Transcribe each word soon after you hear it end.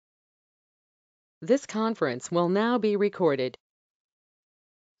This conference will now be recorded.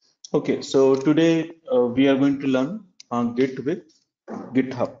 Okay, so today we are going to learn Git with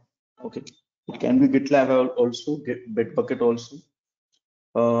GitHub. Okay, it can be GitLab also, Bitbucket also.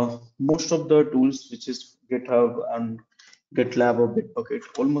 Most of the tools, which is GitHub and GitLab or Bitbucket,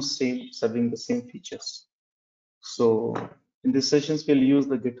 almost same, serving the same features. So in these sessions, we'll use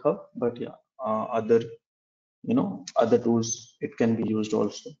the GitHub, but yeah, other other tools it can be used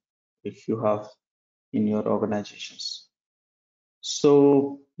also if you have in your organizations.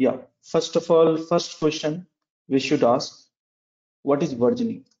 So yeah, first of all, first question we should ask, what is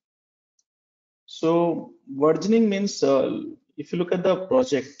versioning? So versioning means if you look at the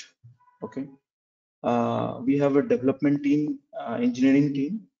project, okay, we have a development team, engineering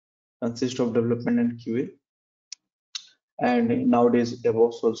team, consists of development and QA, and nowadays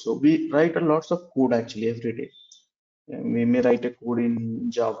DevOps also. We write a lots of code actually every day. We may write a code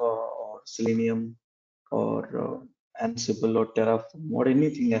in Java or Selenium or Ansible or Terraform or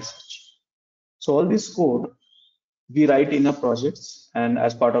anything as such. So all this code we write in a projects and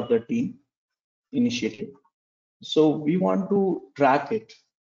as part of the team initiative. So we want to track it,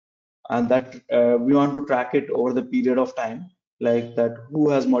 and that we want to track it over the period of time, like that who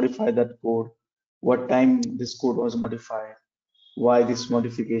has modified that code, what time this code was modified, why this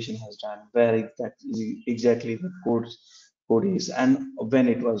modification has done, where exactly the code is, and when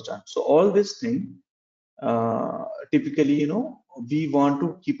it was done. So all this thing, typically, we want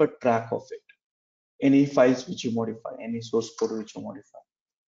to keep a track of it. Any files which you modify, any source code which you modify,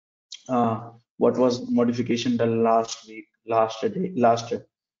 what was modification done last week, last day,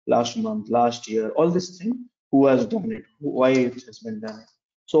 last month, last year, all this thing, who has done it, why it has been done.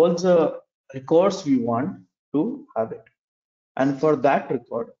 So all the records we want to have it, and for that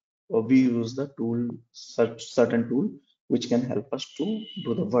record, we use the tool, such certain tool which can help us to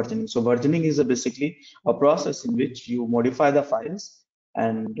do the versioning. So versioning is basically a process in which you modify the files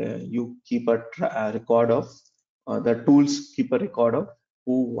and you keep a record of the tools keep a record of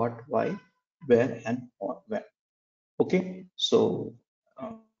who, what, why, where, and when. Okay, so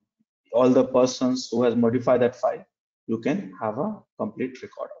uh, all the persons who has modified that file, you can have a complete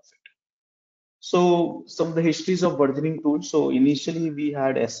record of it. So some of the histories of versioning tools. So initially we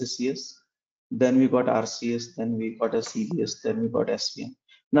had SCCS, then we got RCS, then we got a CVS, then we got SVN.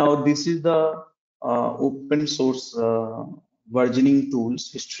 Now this is the open source versioning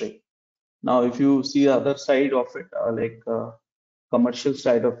tools history. Now if you see the other side of it, commercial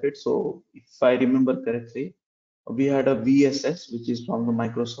side of it. So if I remember correctly, we had a VSS, which is from the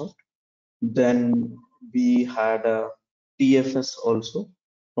Microsoft. Then we had a TFS also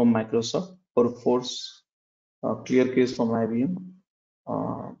from Microsoft, Force, ClearCase from IBM,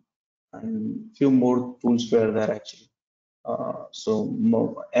 uh, and few more tools were there actually.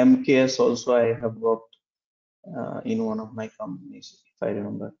 MKS also I have worked in one of my companies, if I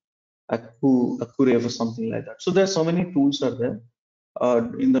remember, Accurave or something like that. So there's so many tools are there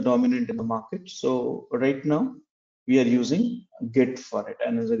in the dominant in the market. So right now we are using Git for it,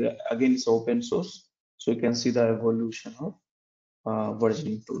 and again it's open source, so you can see the evolution of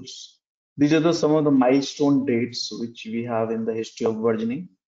versioning tools. These are some of the milestone dates which we have in the history of versioning,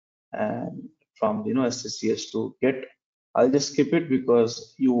 and from SCCS to Git. I'll just skip it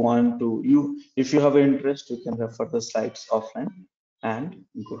because if you have an interest, you can refer the slides offline and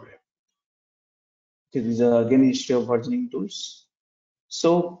go ahead. Okay, these are again history of versioning tools.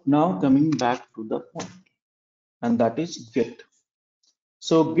 So now coming back to the point, and that is Git.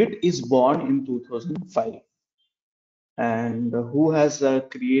 So Git is born in 2005, and who has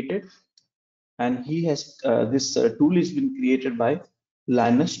created? And he has this tool has been created by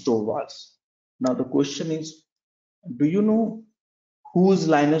Linus Torvalds. Now the question is, do you know who is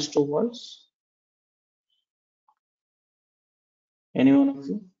Linus Torvalds? Anyone of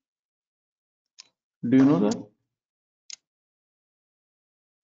you? Do you know that?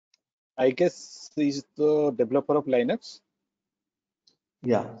 I guess he's the developer of Linux.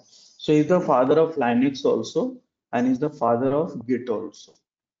 Yeah. So he's the father of Linux also, and he's the father of Git also.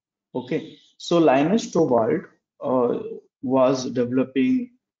 Okay. So Linus Torvald was developing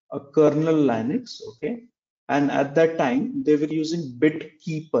a kernel Linux. Okay. And at that time they were using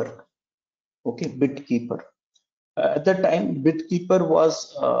BitKeeper. Okay, BitKeeper. At that time, BitKeeper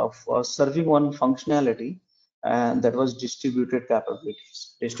was for serving one functionality, and that was distributed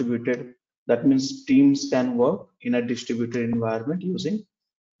capabilities. Distributed, that means teams can work in a distributed environment using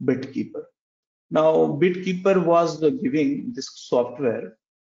BitKeeper. Now, BitKeeper was giving this software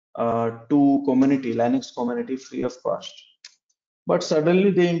to community, Linux community, free of cost. But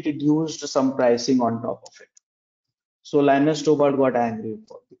suddenly they introduced some pricing on top of it. So Linus Torvald got angry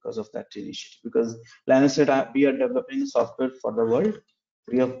because of that initiative, because Linus said, we are developing software for the world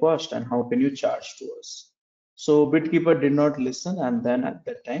free of cost, and how can you charge to us? So BitKeeper did not listen, and then at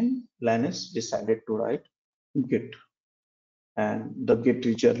that time, Linus decided to write Git. And the Git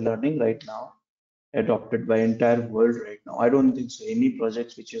is learning right now, adopted by entire world right now. I don't think so any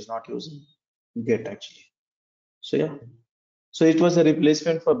project which is not using Git actually. So yeah, so it was a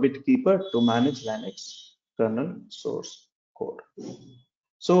replacement for BitKeeper to manage Linux kernel source code.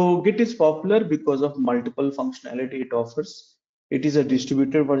 So Git is popular because of multiple functionality it offers. It is a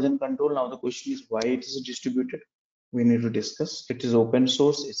distributed version control. Now the question is why it is distributed. We need to discuss. It is open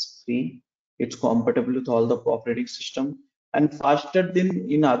source. It's free. It's compatible with all the operating system and faster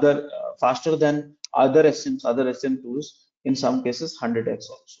than other SM tools. In some cases, 100x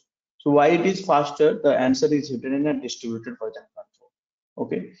also. So why it is faster? The answer is hidden in a distributed version control.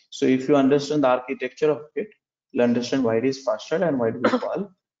 Okay. So if you understand the architecture of Git, you'll understand why it is faster and why do we call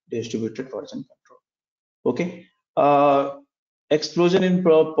distributed version control. Okay. Explosion in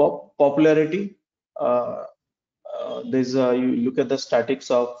popularity. There's you look at the statics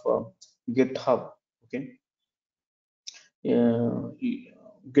of GitHub. Okay.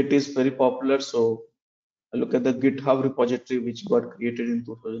 Git is very popular. So look at the GitHub repository which got created in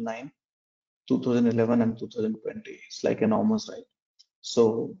 2009, 2011, and 2020. It's like enormous, right?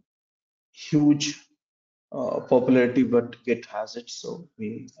 So huge popularity, but Git has it. So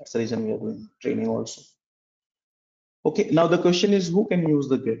that's the reason we are doing training also. Okay, now the question is who can use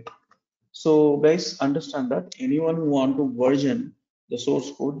the Git? So guys, understand that anyone who want to version the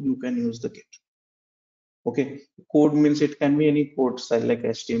source code, you can use the Git. Okay, code means it can be any code style like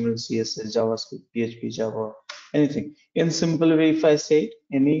HTML, CSS, JavaScript, PHP, Java, anything. In simple way, if I say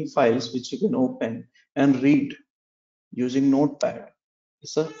any files which you can open and read using Notepad,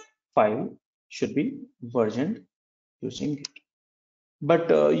 it's a file should be versioned using Git.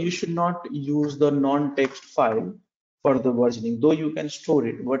 But you should not use the non-text file for the versioning, though you can store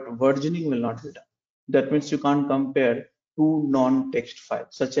it, but versioning will not be done. That means you can't compare two non-text files,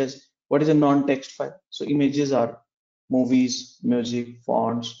 such as what is a non-text file? So images are movies, music,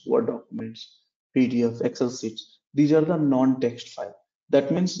 fonts, Word documents, PDF, Excel sheets. These are the non-text file.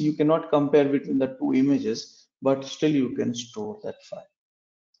 That means you cannot compare between the two images, but still you can store that file.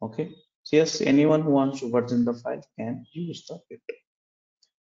 Okay. So yes, anyone who wants to version the file can use the Git.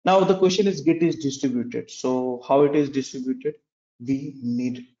 Now the question is Git is distributed. So how it is distributed, we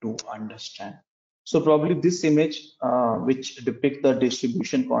need to understand. So probably this image, which depict the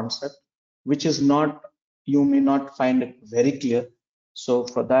distribution concept, which is not, you may not find it very clear. So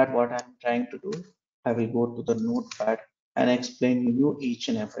for that, what I'm trying to do, I will go to the notepad and explain you each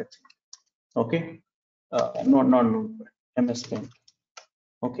and everything. Okay, not notepad, MS Paint.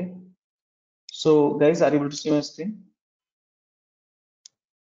 Okay. So guys, are you able to see my screen?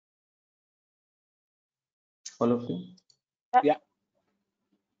 All of you? Yeah.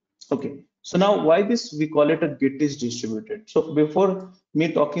 Okay, so now why this we call it a Git is distributed. So before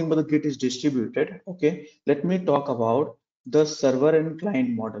me talking about the Git is distributed, okay, let me talk about the server and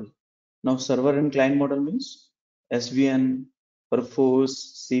client model. Now server and client model means SVN,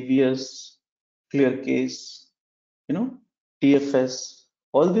 Perforce, CVS, ClearCase, you know, TFS,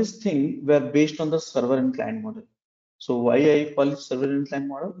 all these things were based on the server and client model. So why I call it server and client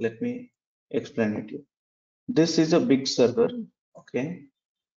model? Let me explain it to you. This is a big server, okay,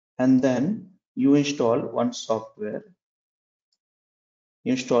 and then you install one software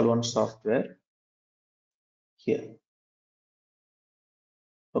here.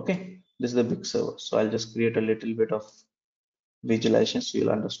 Okay, this is the big server. So I'll just create a little bit of visualization so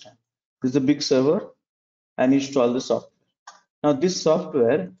you'll understand. This is the big server and install the software. Now this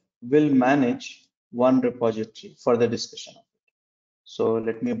software will manage one repository for the discussion of it. So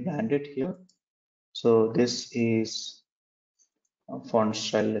let me brand it here. So this is a font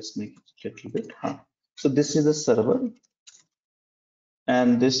style. Let's make it a little bit. So this is the server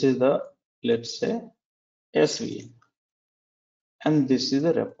and this is the, let's say, SVN, and this is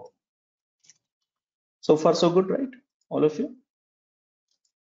the repo. So far so good, right? All of you?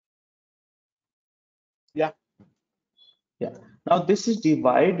 Yeah. Yeah. Now this is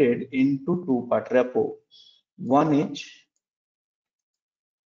divided into two part repo. One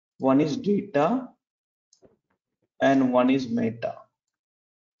is data and one is meta.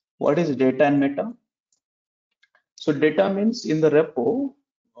 What is data and meta? So data means in the repo.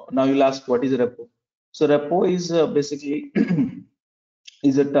 Now you'll ask what is repo? So repo is basically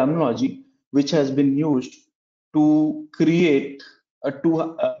is a terminology which has been used to create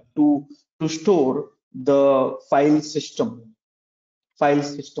to store the file system.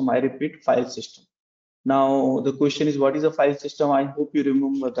 I repeat, file system. Now the question is, what is a file system? I hope you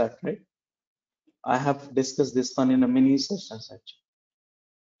remember that, right? I have discussed this one in a mini sessions actually.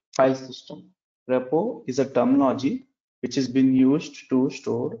 File system. Repo is a terminology which has been used to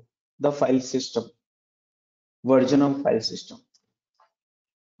store the file system, version of file system.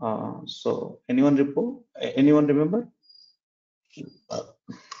 So anyone anyone remember?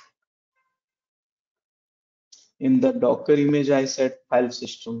 In the Docker image, I said file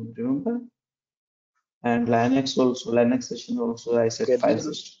system, remember? And Linux also, Linux session also, I said file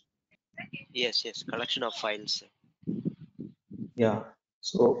system. Yes, collection of files. Yeah,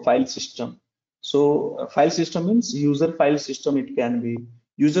 so file system. So file system means user file system. It can be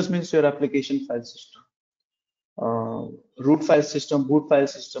users means your application file system, root file system, boot file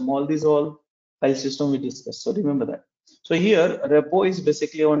system. All file system we discussed. So remember that. So here repo is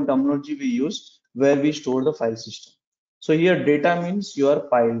basically one terminology we use where we store the file system. So here data means your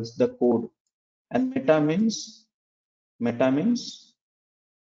files, the code, and meta means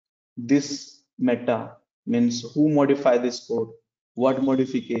this meta means who modify this code, what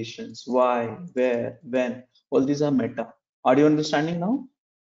modifications, why, where, when. All these are meta. Are you understanding now?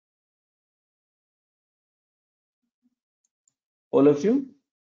 All of you?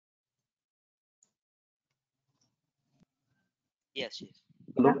 Yes.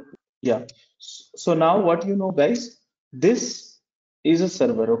 Hello? Yeah. So now what you know, guys, this is a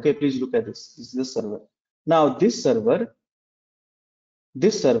server. Okay, please look at this. This is a server. Now this server,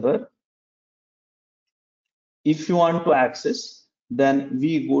 if you want to access, then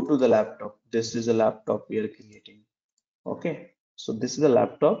we go to the laptop. This is a laptop we are creating. Okay, so this is a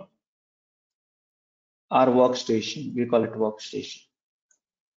laptop, our workstation. We call it workstation.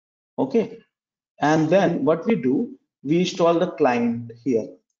 Okay, and then what we do, we install the client here.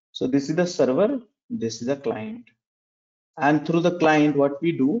 So this is the server, this is the client. And through the client, what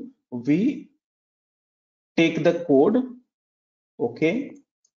we do, we take the code, okay,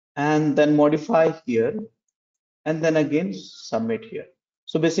 and then modify here, and then again submit here.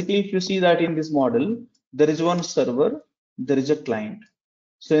 So basically, if you see that in this model, there is one server, there is a client.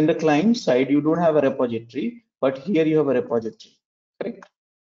 So in the client side, you don't have a repository, but here you have a repository, correct?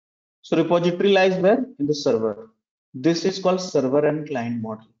 So repository lies where? In the server. This is called server and client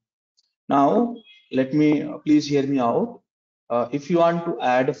model. Now, let me please hear me out. If you want to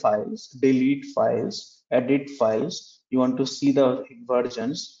add files, delete files, edit files, you want to see the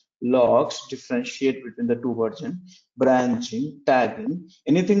versions, logs, differentiate between the two versions, branching, tagging,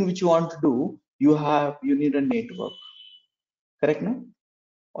 anything which you want to do, you need a network. Correct now?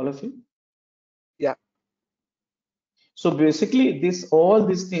 All of you? Yeah. So basically, all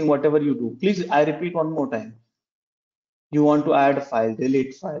this thing, whatever you do, please I repeat one more time. You want to add a file,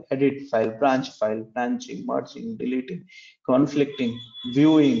 delete file, edit file, branch file, branching, merging, deleting, conflicting,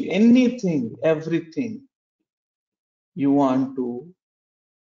 viewing, anything, everything you want to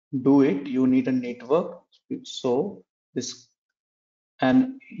do it, you need a network. So this,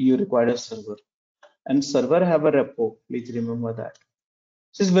 and you require a server. And server have a repo. Please remember that.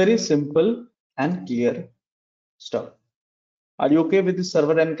 This is very simple and clear stuff. Are you okay with the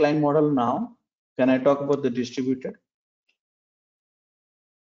server and client model now? Can I talk about the distributed?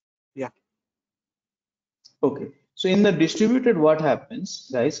 Yeah. Okay, so in the distributed, what happens,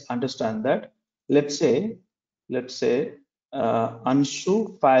 guys? Understand that. Let's say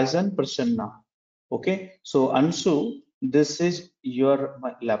Anshu, Faizan, Prasanna. Okay, so Anshu, this is your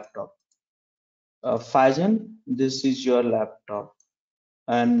laptop. Faizan, this is your laptop,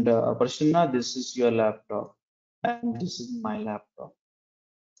 and Prasanna, this is your laptop, and this is my laptop.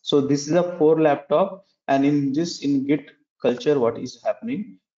 So this is a 4 laptop, and in Git culture, what is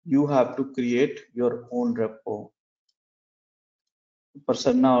happening? You have to create your own repo.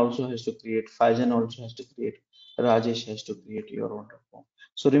 Prasanna also has to create, Faizan also has to create, Rajesh has to create your own repo.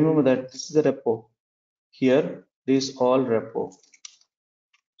 So remember that this is a repo. Here, this all repo.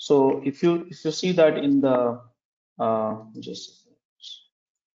 So if you see that in the just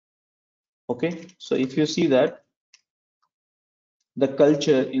okay, so if you see that the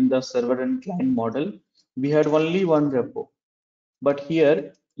culture in the server and client model, we had only one repo, but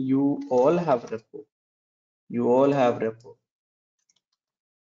here you all have repo. You all have repo.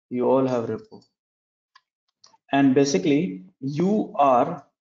 You all have repo. And basically you are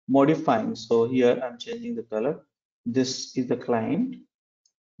modifying. So here I'm changing the color. This is the client,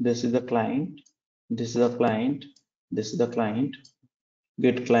 this is the client, this is the client, this is the client,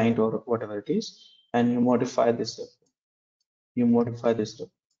 get client or whatever it is, and you modify this up, you modify this up,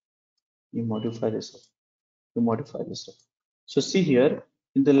 you modify this up, you modify this up. So see here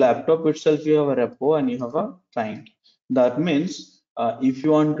in the laptop itself you have a repo and you have a client. That means if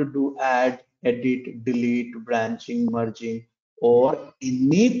you want to do add, edit, delete, branching, merging, or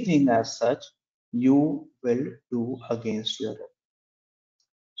anything as such, you will do against your repo.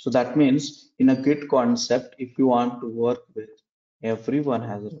 So that means in a Git concept, if you want to work with, everyone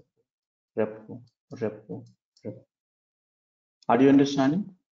has a repo, repo, repo. Are you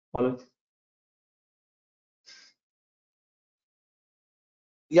understanding? All of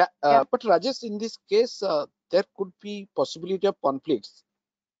Yeah, Yeah. but Rajesh, in this case, there could be possibility of conflicts,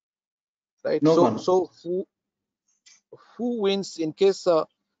 right? no So, conflicts. who wins in case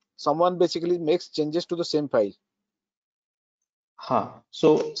someone basically makes changes to the same file?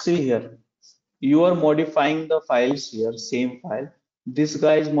 So see here, you are modifying the files here, same file. This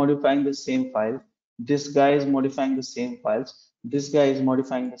guy is modifying the same file. This guy is modifying the same files. This guy is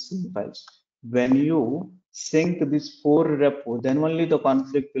modifying the same files. When you sync this four repo, then only the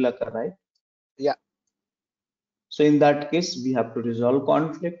conflict will occur, right? Yeah, So in that case, we have to resolve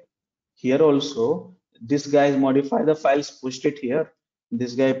conflict. Here also, this guy modify the files, pushed it here.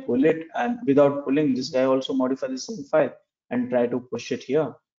 This guy pull it, and without pulling, this guy also modify the same file and try to push it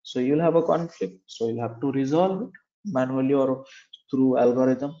here. So you'll have a conflict. So you'll have to resolve it manually or through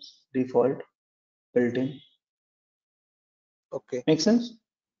algorithms, default, built-in. okay. Make sense?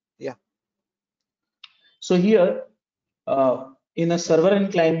 Yeah, So here, in a server and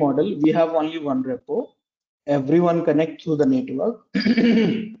client model, we have only one repo. Everyone connect through the network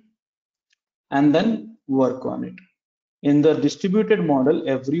and then work on it. In the distributed model,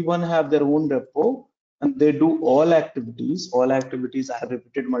 everyone have their own repo and they do all activities. All activities I have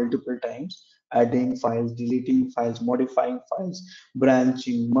repeated multiple times, adding files, deleting files, modifying files,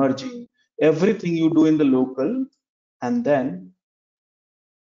 branching, merging, everything you do in the local and then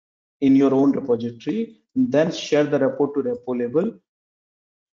in your own repository, then share the repo to repo label.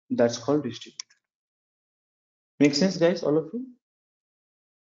 That's called distributed. Make sense, guys, all of you?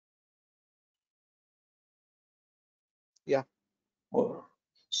 yeah, Oh.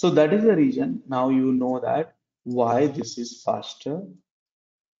 So that is the reason now you know that why this is faster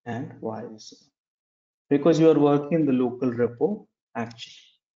and why this is because you are working in the local repo actually.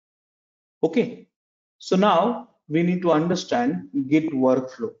 Okay, so now we need to understand Git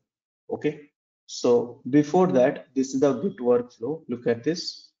workflow. Okay, so before that, this is the Git workflow. Look at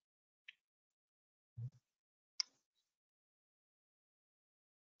this.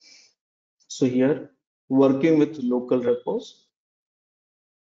 So here, working with local repos,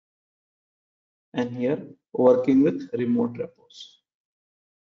 and here working with remote repos.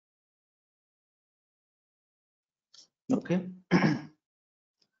 Okay.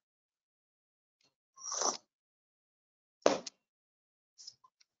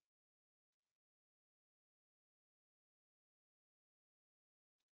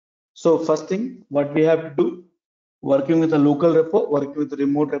 So first thing, what we have to do, working with a local repo, working with a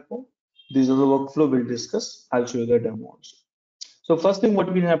remote repo. These are the workflow we'll discuss. I'll show you the demo also. So first thing,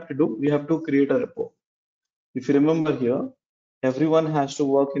 what we have to do, we have to create a repo. If you remember here, everyone has to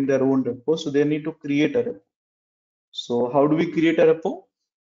work in their own repo, so they need to create a repo. So how do we create a repo?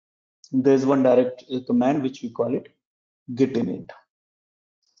 There's one direct command which we call it git init.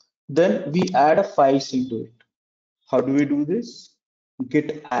 Then we add files into it. How do we do this?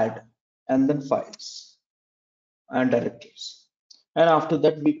 Git add and then files and directories. And after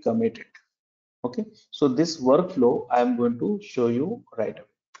that we commit it. Okay, so this workflow I am going to show you right away.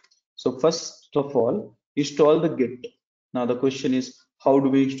 So first of all, install the Git. Now the question is, how do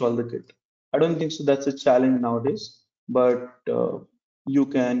we install the Git? I don't think so that's a challenge nowadays, but you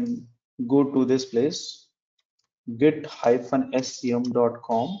can go to this place, git-scm.com.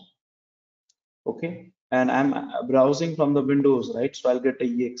 Okay, and I'm browsing from the Windows, right? So I'll get a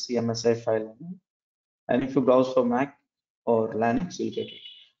exe MSI file. And if you browse for Mac or Linux, you'll get it.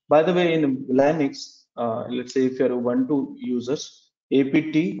 By the way, in Linux, let's say if you're Ubuntu users,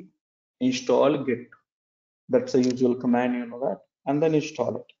 apt install git. That's a usual command, you know that, and then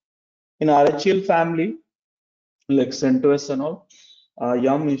install it. In RHEL family, like CentOS and all,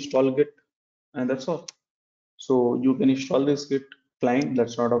 yum install git, and that's all. So you can install this git client,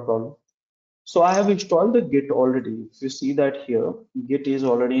 that's not a problem. So I have installed the git already. If you see that here, git is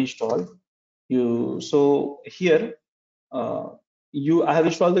already installed. So here I have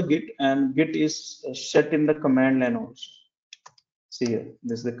installed the git and git is set in the command line also. See here,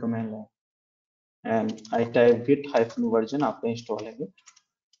 this is the command line, and I type git -version after installing it,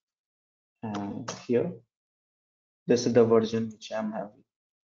 and here this is the version which I'm having.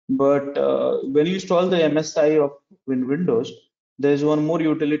 But when you install the MSI of Windows, there is one more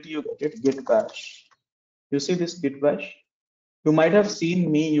utility you get it, git bash. You see this git bash? You might have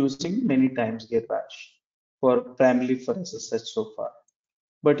seen me using many times git bash for primarily for SSH so far.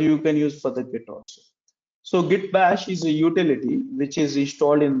 but you can use for the Git also. So Git Bash is a utility which is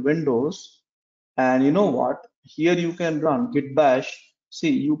installed in Windows, and you know what? Here you can run Git Bash.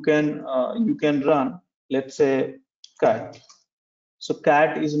 See, you can run, let's say, cat. So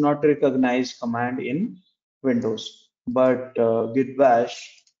cat is not recognized command in Windows, but Git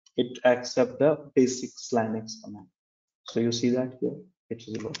Bash, it accept the basic Linux command. So you see that here, it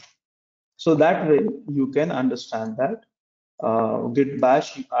is low. So that way you can understand that Git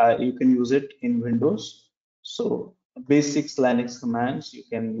Bash, you can use it in Windows. So basic Linux commands, you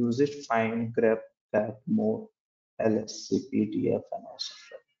can use it, find, grep, cat, more, ls, cpdf, and also.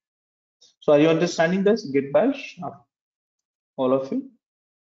 So are you understanding this Git Bash, all of you?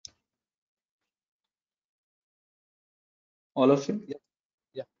 All of you? Yeah.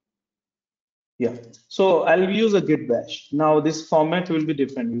 Yeah. Yeah. So I'll use a Git Bash. Now this format will be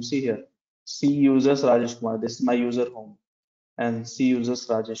different. You see here, C users Rajesh Kumar. This is my user home, and C users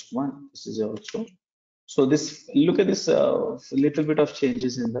Rajesh Kumar. This is also. So this, look at this little bit of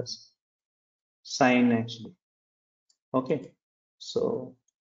changes in this sign actually. Okay. So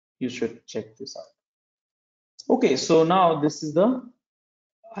you should check this out. Okay. So now this is the,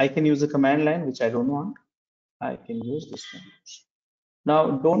 I can use a command line, which I don't want. I can use this one.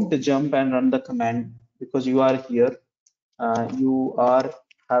 Now don't jump and run the command because you are here. You are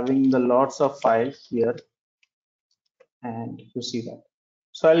having the lots of files here, and you see that.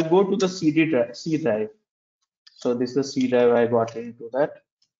 So I'll go to the C drive. So this is the C drive I got into that.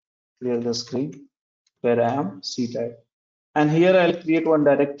 Clear the screen where I am, C drive. And here I'll create one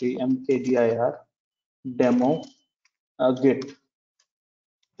directory, mkdir demo git.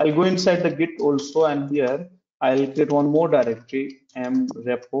 I'll go inside the git also, and here I'll create one more directory,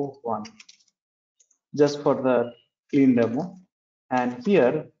 mrepo1, just for the clean demo. And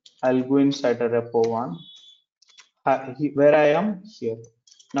here I'll go inside the repo1 where I am here.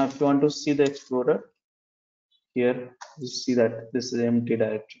 Now, if you want to see the Explorer, here you see that this is empty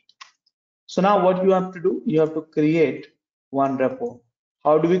directory. So now what you have to do, you have to create one repo.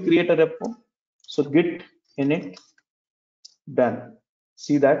 How do we create a repo? So git init done.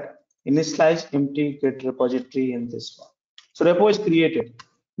 See that initialize empty git repository in this one. So repo is created.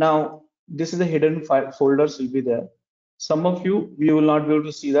 Now this is the hidden file folders will be there. Some of you will not be able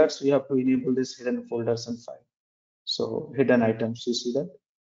to see that, so you have to enable this hidden folders and file. So hidden items, you see that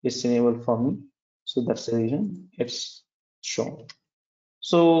it's enabled for me. So that's the reason it's shown.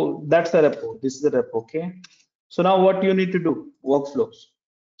 So that's the repo. This is the repo. Okay. So now what you need to do? Workflows.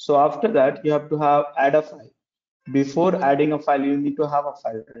 So after that, you have to have add a file. Before adding a file, you need to have a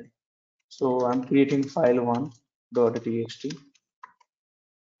file ready. So I'm creating file1.txt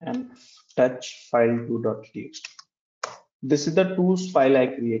and touch file2.txt. This is the tools file I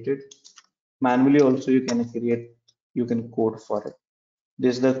created. Manually also you can create, you can code for it.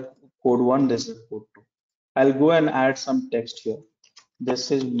 This is the code 1, this is code 2. I'll go and add some text here.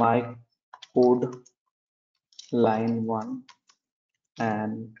 This is my code line 1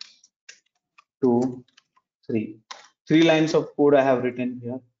 and 2, 3. 3 lines of code I have written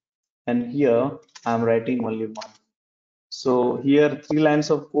here, and here I'm writing only one. So here 3 lines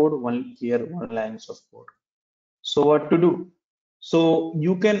of code, one here 1 lines of code. So what to do? So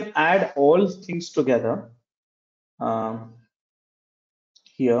you can add all things together.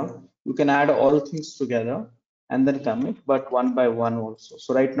 Here you can add all things together and then commit, but one by one also.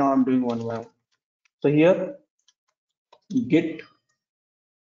 So right now I'm doing one by one. So here git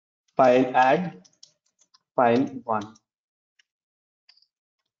file add file1.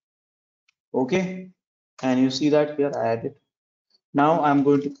 Okay, and you see that here I added. Now I'm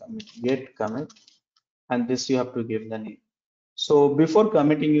going to commit, git commit, and this you have to give the name. So before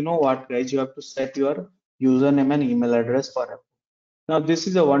committing, you know what guys, you have to set your username and email address for it. Now this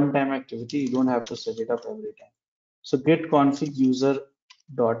is a one-time activity, you don't have to set it up every time. So git config user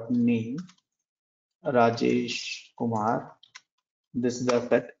dot name Rajesh Kumar, this is the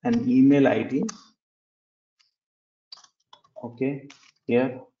set, and email ID. Okay,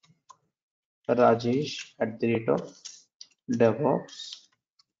 here Rajesh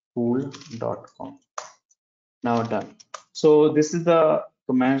 @devopstool.com. Now done. So this is the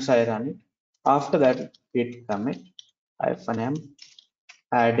commands I run it. After that, git commit -m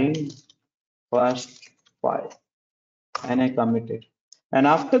adding first file, and I committed. And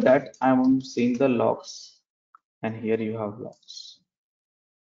after that, I'm seeing the logs, and here you have logs.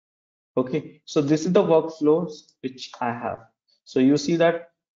 Okay, so this is the workflows which I have. So you see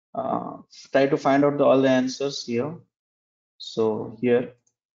that try to find out all the answers here. So here,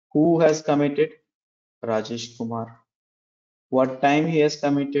 who has committed? Rajesh Kumar. What time he has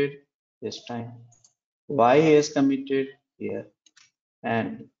committed? This time. Why he has committed? Here.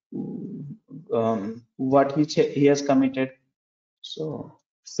 and what he has committed. So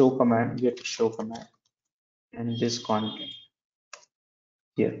show command, get show command, and this content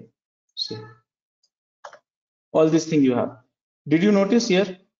here. See all this thing you have. Did you notice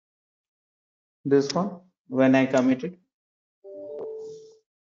here this one when I committed?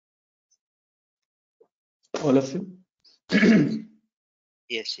 All of you.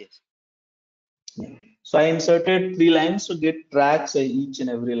 Yes, yes. Yeah. So I inserted 3 lines, so Git tracks each and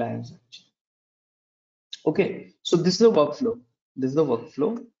every line. Okay, so this is the workflow. This is the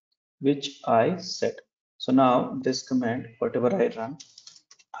workflow which I set. So now this command, whatever I run,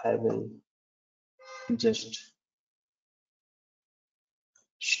 I will just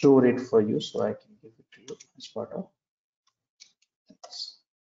store it for you so I can give it to you as part of this.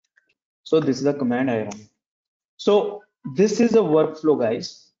 So this is the command I run. So this is a workflow,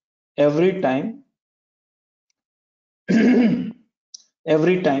 guys. Every time,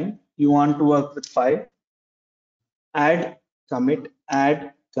 every time you want to work with file, add, commit,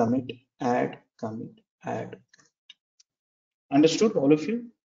 add, commit, add, commit, add. Understood, all of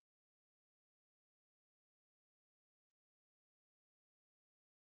you?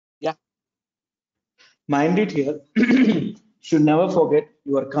 Yeah. Mind it here. Should never forget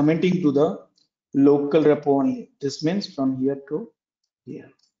you are commenting to the local repo only. This means from here to here.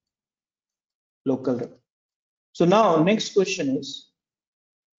 Local repo. So now next question is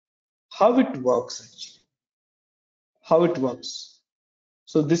how it works actually. How it works.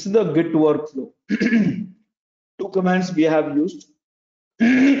 So this is the Git workflow. Two commands we have used.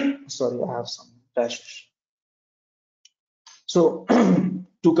 Sorry, I have some dashes. So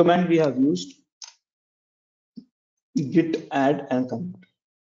two commands we have used: git add and commit.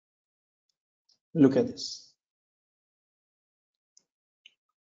 Look at this.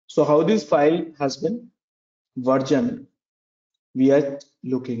 So how this file has been versioned, we are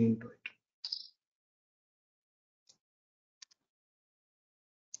looking into it.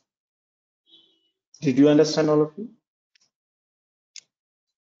 Did you understand, all of you?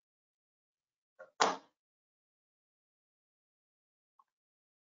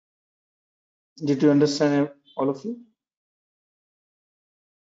 Did you understand, all of you?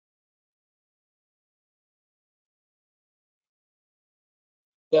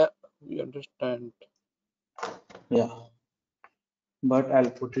 Yeah, we understand. Yeah, but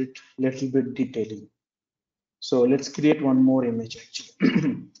I'll put it little bit detailing. So let's create one more image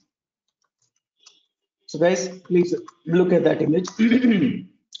actually. So guys, please look at that image.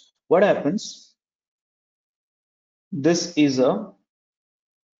 What happens? This is a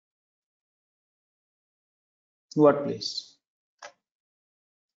what place?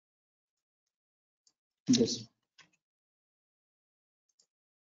 This.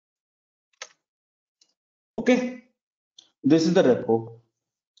 Okay, this is the repo.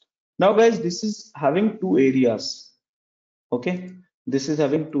 Now guys, this is having two areas. Okay, this is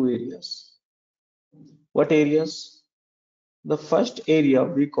having two areas. What areas? The first area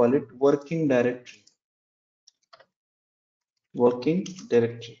we call it working directory. Working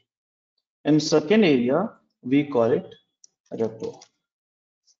directory. And second area we call it repo.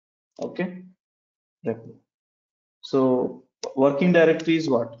 Okay, repo. So working directory is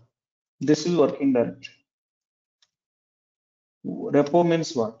what? This is working directory. Repo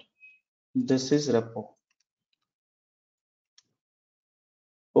means what? This is repo.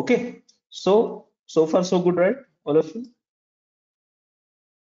 Okay, so far so good, right? All of you?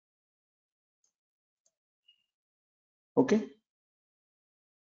 Okay,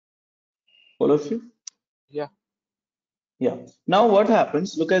 all of you? Yeah. Yeah. Now what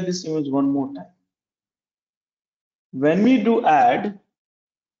happens? Look at this image one more time. When we do add,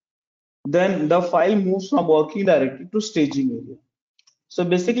 then the file moves from working directory to staging area. So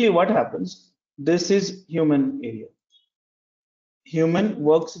basically what happens? This is human area. Human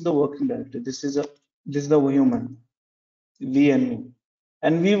works in the working directory. This is the human, we and me.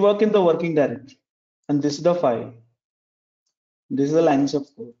 And we work in the working directory. And this is the file. This is the lines of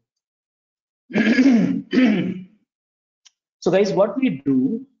code. So guys, what we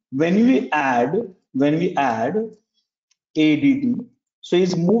do when we add add, so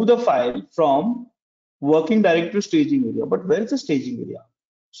is move the file from working directory to staging area. But where is the staging area?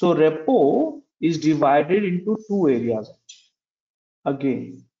 So repo is divided into two areas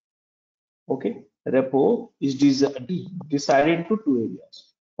again. Okay, repo is decided into two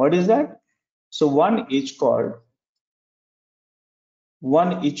areas. What is that? So one is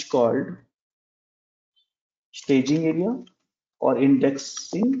called staging area or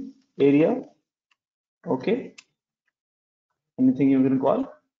indexing area. Okay, anything you can call.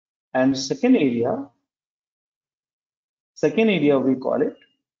 And second area Second area we call it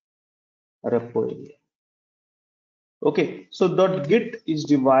repo area. Okay, so that Git is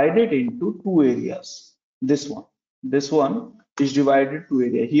divided into two areas. This one is divided two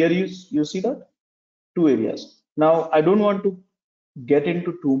areas. Here you see that two areas. Now I don't want to get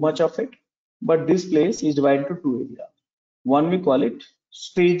into too much of it, but this place is divided into two areas. One we call it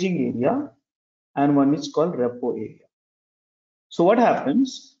staging area, and one is called repo area. So what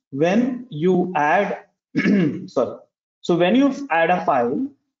happens when you add sorry, so when you add a file,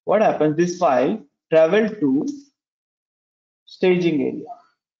 what happens? This file travel to staging area,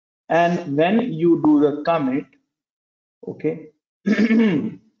 and when you do the commit, okay,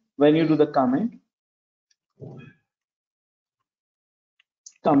 when you do the commit,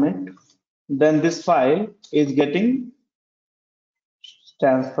 then this file is getting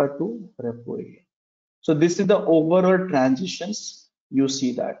transferred to repo area. So this is the overall transitions. You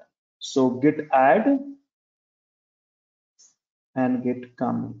see that. So git add and git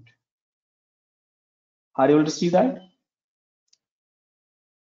commit. Are you able to see that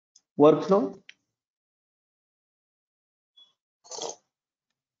workflow?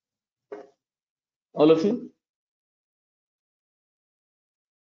 All of you?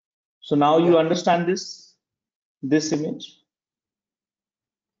 So now you understand this image.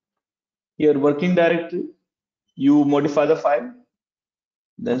 Here working directory, you modify the file,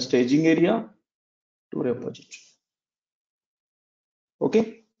 then staging area to repository.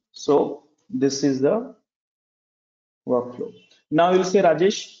 Okay, so this is the workflow. Now you'll say,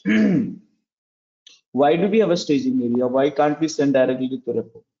 Rajesh, why do we have a staging area? Why can't we send directly to the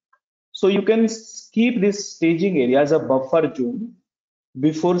repo? So you can keep this staging area as a buffer zone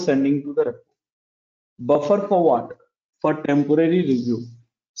before sending to the repo. Buffer for what? For temporary review.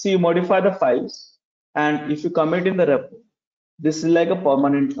 See, you modify the files, and if you commit in the repo, this is like a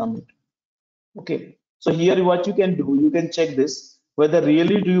permanent commit. Okay, so here what you can do, you can check this whether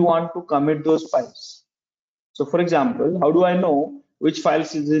really do you want to commit those files. So for example, how do I know which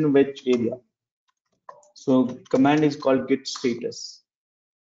files is in which area? So command is called git status.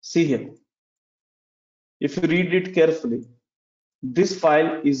 See here, if you read it carefully, this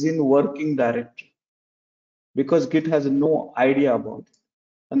file is in working directory because Git has no idea about it,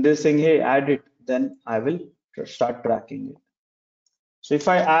 and they're saying, hey, add it, then I will start tracking it. So if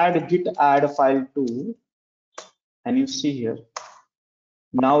I add git add file 2, and you see here,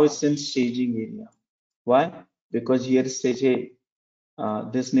 now it's in staging area. Why? Because here it says, hey,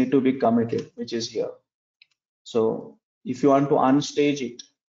 this need to be committed, which is here. So if you want to unstage it,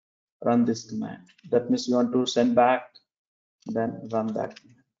 run this command. That means you want to send back, then run that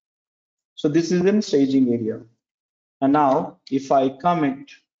command. So this is in staging area. And now if I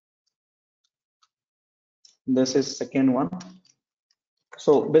commit, this is second one.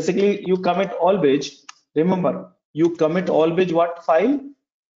 So basically you commit always, remember, you commit always what file?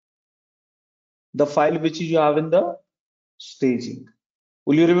 The file which you have in the staging.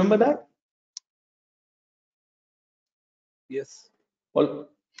 Will you remember that? Yes.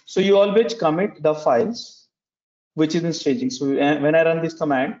 So you always commit the files which is in staging. So when I run this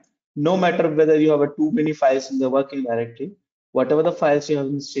command, no matter whether you have too many files in the working directory, whatever the files you have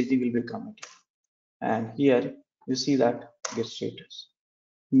in staging will be committed. And here you see that git status.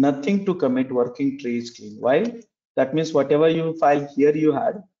 Nothing to commit, working tree is clean. Why? That means whatever you file here you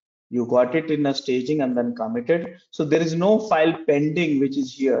had, you got it in a staging and then committed. So there is no file pending which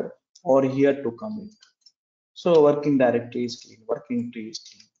is here or here to commit. So working directory is clean, working tree is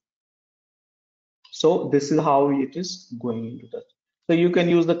clean. So this is how it is going into that. So you can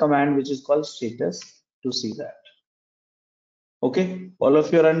use the command which is called status to see that. Okay, all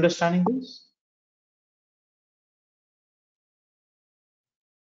of you are understanding this?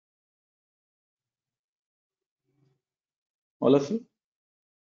 All of you?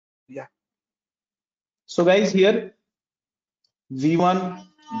 Yeah. So guys, here V1,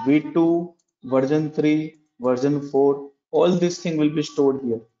 V2, version 3, version 4, all this thing will be stored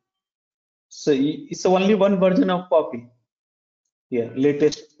here. So it's only one version of copy here,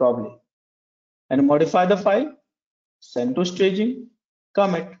 latest probably. And modify the file, send to staging,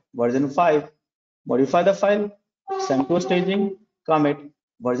 commit, version 5, modify the file, send to staging, commit,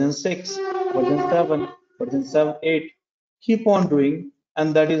 version 6, version 7, version 7, 8, keep on doing,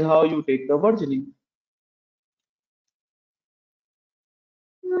 and that is how you take the versioning.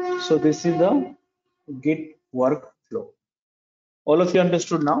 So this is the Git workflow. All of you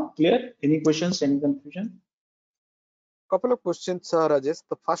understood now? Clear? Any questions? Any confusion? Couple of questions, Rajesh.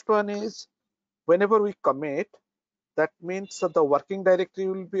 The first one is, whenever we commit, that means that the working directory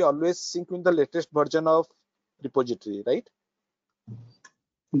will be always synced with the latest version of repository, right?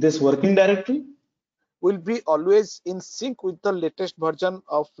 This working directory? will be always in sync with the latest version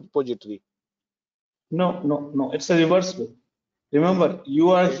of repository? No. It's a reverse way. Remember,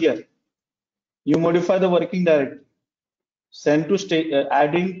 you are here. You modify the working directory, send to stage,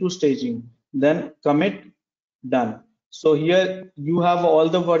 adding to staging, then commit, done. So here you have all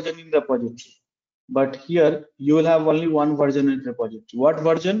the version in repository, but here you will have only one version in repository. What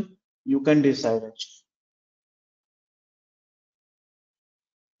version you can decide actually.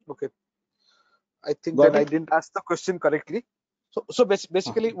 Okay, I think Got then I it? didn't ask the question correctly. So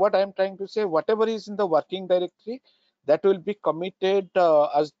basically, what I am trying to say, whatever is in the working directory, that will be committed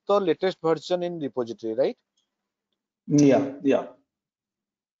as the latest version in repository, right? Yeah.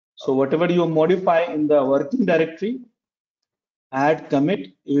 So whatever you modify in the working directory, add commit,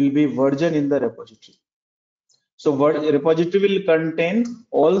 it will be version in the repository. So repository will contain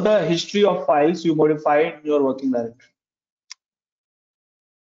all the history of files you modified in your working directory.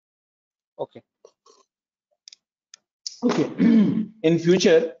 Okay. Okay. In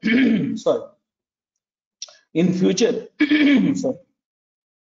future, sorry. In future, sorry.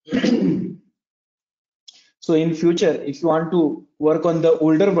 So in future, if you want to work on the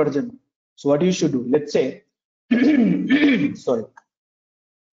older version, so what you should do? Let's say, sorry,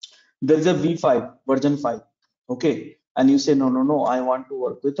 there is a V5 version 5, okay, and you say no, I want to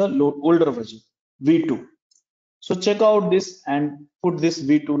work with a older version V2. So check out this and put this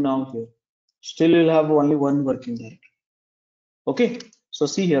V2 now here. Still, you'll have only one working directory. Okay, so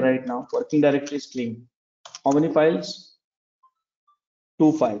see here right now, working directory is clean. How many files?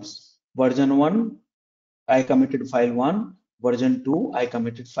 2 files. Version 1, I committed file 1. Version 2, I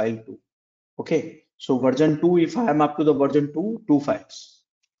committed file 2. Okay, so version 2, if I am up to the version 2, 2 files.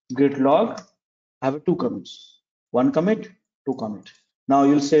 Git log, I have 2 commits. 1 commit, 2 commit. Now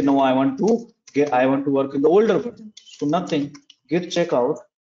you'll say, no, I want to work in the older version. So nothing, git checkout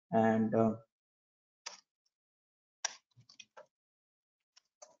and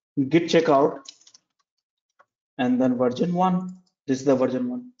git checkout and then version 1. This is the version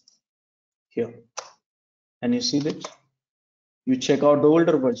 1 here. And you see that you check out the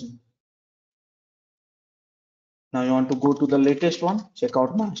older version. Now you want to go to the latest one, check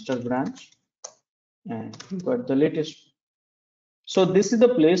out master branch, and you got the latest. So this is the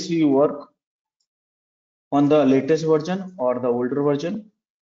place you work on the latest version or the older version.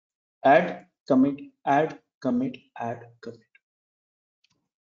 Add, commit, add, commit, add, commit.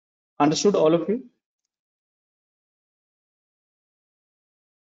 Understood, all of you?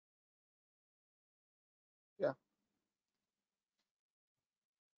 Yeah.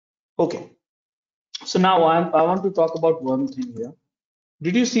 Okay. So now I want to talk about one thing here.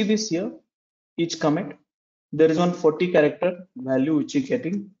 Did you see this here? Each commit, there is one 40 character value which you're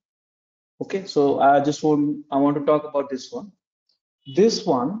getting. Okay, so I want to talk about this one. This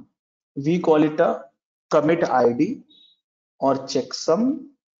one, we call it a commit ID or checksum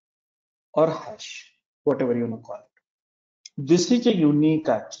or hash, whatever you want to call it. This is a unique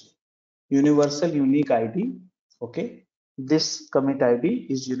actually, universal unique ID. Okay, this commit ID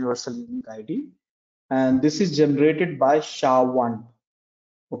is universal unique ID, and this is generated by SHA-1.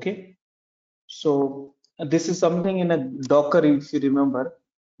 Okay, so this is something in a Docker. If you remember,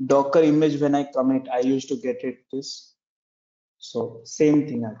 Docker image when I commit, I used to get it this. So same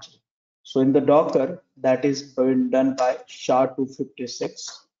thing actually. So in the Docker, that is been done by SHA-256.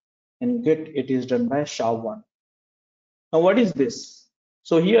 In Git, it is done by SHA-1. Now what is this?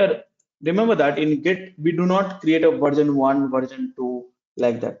 So here, remember that in Git, we do not create a version 1, version 2,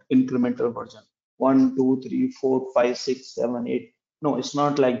 like that, incremental version. 1, 2, 3, 4, 5, 6, 7, 8. No, it's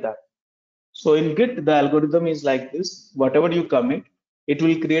not like that. So in Git, the algorithm is like this. Whatever you commit, it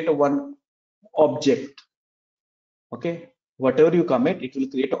will create a one object. Okay, whatever you commit, it will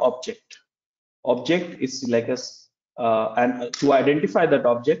create an object. Object is like a and to identify that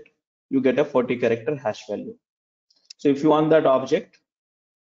object, you get a 40 character hash value. So if you want that object,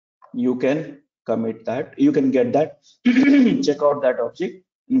 you can commit that. You can get that. Check out that object.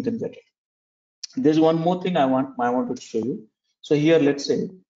 You can get it. There's one more thing I want to show you. So here, let's say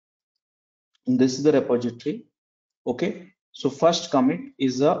this is the repository. Okay. So first commit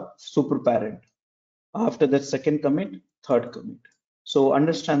is a super parent. After that, second commit, third commit. So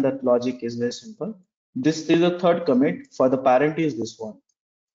understand that logic is very simple. This is the third commit. For the parent is this one,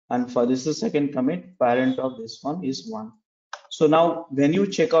 and for this is the second commit. Parent of this one is 1. So now when you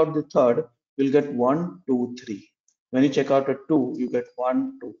check out the third, you'll get 1, 2, 3. When you check out a 2, you get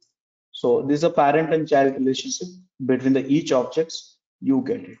 1, 2. So this is a parent and child relationship between the each objects. You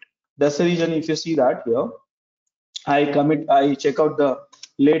get it. That's the reason if you see that here, I check out the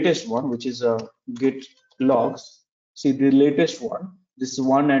latest one, which is Git logs. See the latest one. this is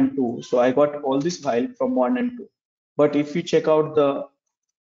 1 and 2. So I got all this file from 1 and 2. But if you check out the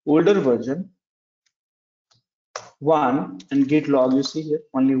older version, 1 and git log, you see here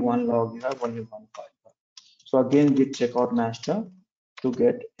only one log, you have only one file. So again git checkout master to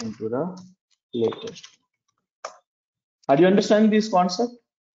get into the latest. Are you understanding this concept,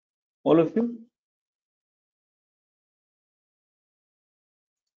 all of you?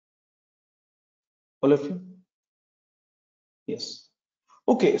 All of you? Yes.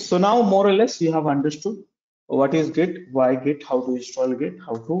 Okay, so now more or less you have understood what is Git, why Git, how to install Git,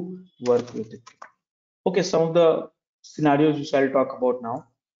 how to work with it. Okay, some of the scenarios which I'll talk about now.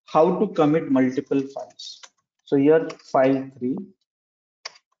 How to commit multiple files. So here file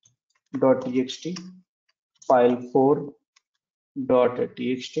 3.txt, file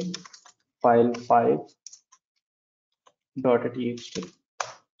 4.txt, file 5.txt.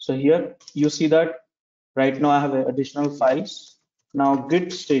 So here you see that right now I have additional files. Now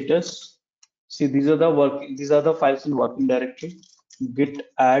git status. See, these are the files in working directory.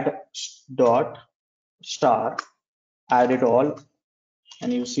 Git add dot star, add it all,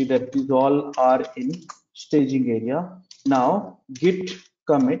 and you see that these all are in staging area. Now git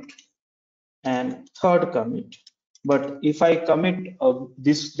commit and third commit. But if I commit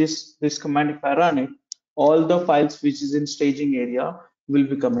this command, if I run it, all the files which is in staging area will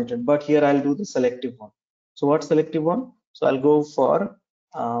be committed. But here I'll do the selective one. So what selective one? So I'll go for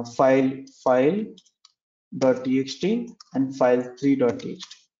file.txt and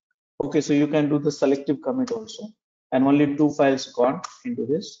file3.txt. Okay, so you can do the selective commit also, and only two files gone into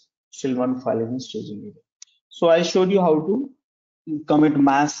this, still one file in staging area. So I showed you how to commit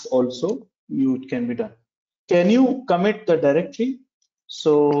mass also, it can be done. Can you commit the directory?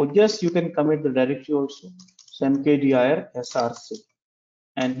 So yes, you can commit the directory also. So mkdir src,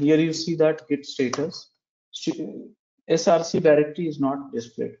 and here you see that git status. Src directory is not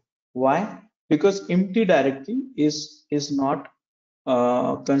displayed. Why? Because empty directory is not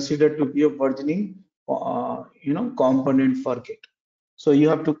considered to be a versioning component for Git. So you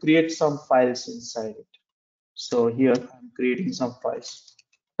have to create some files inside it. So here I'm creating some files,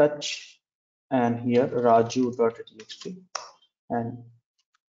 touch, and here raju.txt, and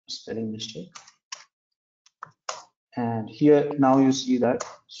spelling mistake. And here now you see that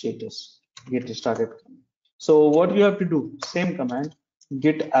status, git started coming. So what you have to do, same command,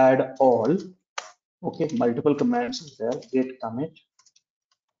 git add all. Okay, multiple commands is there, git commit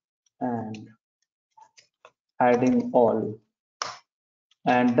and adding all,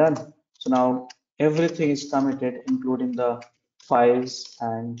 and done. So now everything is committed, including the files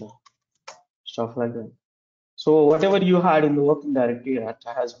and stuff like that. So whatever you had in the working directory that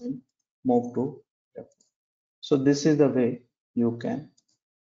has been moved to. So this is the way you can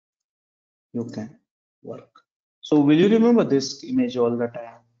work. So will you remember this image all the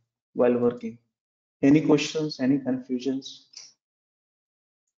time while working? Any questions, any confusions?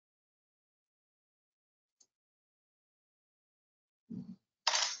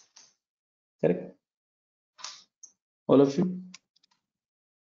 Correct? All of you?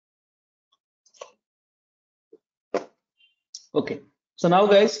 Okay. So now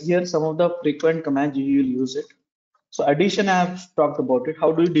guys, here some of the frequent commands you will use it. So addition, I have talked about it.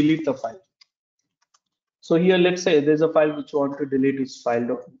 How do you delete the file? So here, let's say there's a file which you want to delete, is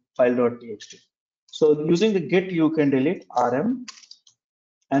file.txt. So using the git, you can delete rm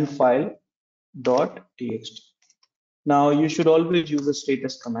and file.txt. Now you should always use the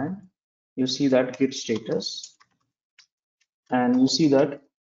status command. You see that git status, and you see that,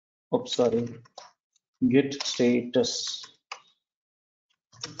 oops, sorry, git status,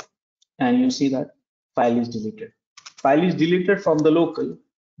 and you see that file is deleted. File is deleted from the local,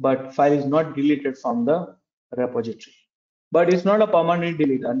 but file is not deleted from the repository. But it's not a permanent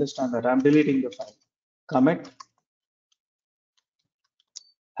delete. Understand that I'm deleting the file. Commit,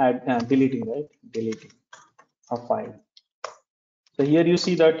 add, deleting, right? Deleting a file. So here you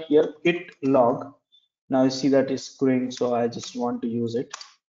see that here git log. Now you see that is going, so I just want to use it.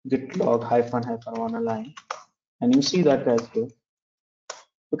 Git log ---- one line, and you see that guys here.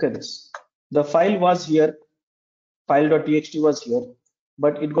 Look at this. The file was here, file.txt was here,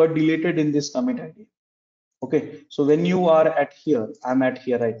 but it got deleted in this commit ID. Okay, so when you are at here, I'm at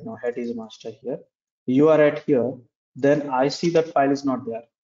here right now, head is master here. You are at here, then I see that file is not there,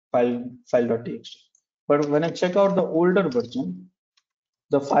 file.txt. But when I check out the older version,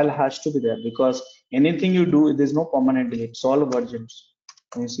 the file has to be there, because anything you do, there's no permanent delete. It's all versions.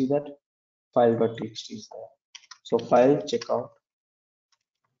 Can you see that? File.txt is there. So file checkout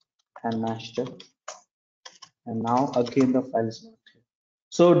and master, and now again the file is not here.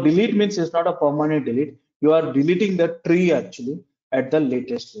 So delete means it's not a permanent delete. You are deleting the tree actually. at the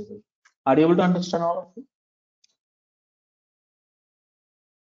latest level. Are you able to understand all of it?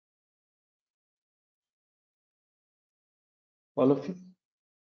 All of you?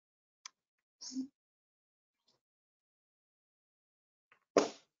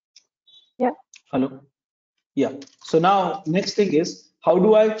 Yeah. Hello? Yeah. So now next thing is, how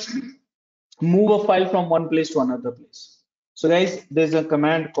do I move a file from one place to another place? So guys, there's a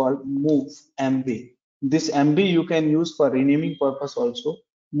command called move MB. This MB you can use for renaming purpose also,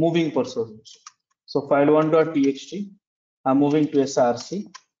 moving purpose also. So file1.txt, I'm moving to src.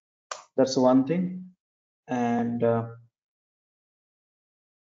 That's one thing. And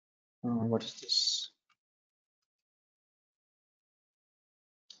what is this?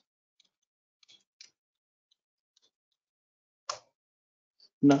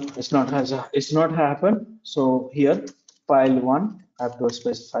 No, it's not happened. So here, file one, I have to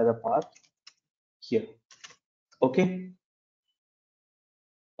specify the path here. Okay.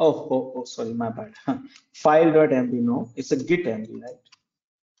 Oh, sorry, my bad. File.mb, no, it's a git mb, right?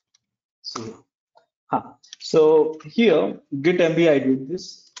 See, so here, git mb, I did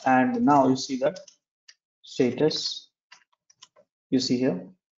this, and now you see that status. You see here,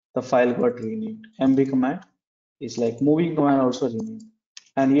 the file got renamed. MB command is like moving command also renamed,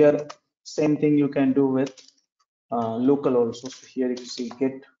 and here same thing you can do with local also. So here you see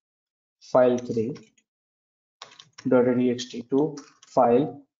git file3.txt to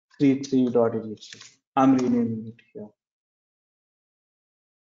file 33.txt. I'm renaming it here.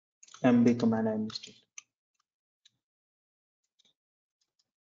 MB command I missed it.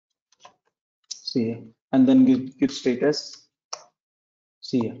 See here. And then git status.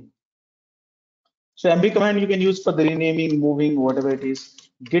 See here. So MB command you can use for the renaming, moving, whatever it is.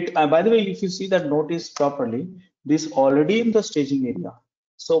 Git. By the way, if you see that notice properly, this already in the staging area.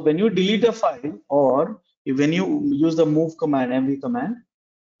 So when you delete a file or when you use the move command, MV command,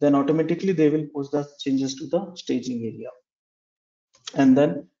 then automatically they will push the changes to the staging area. And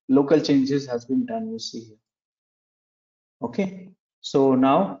then local changes has been done, you see here. Okay. So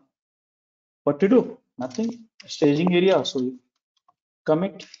now what to do? Nothing. Staging area. So you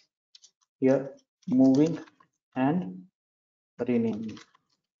commit here, moving and renaming.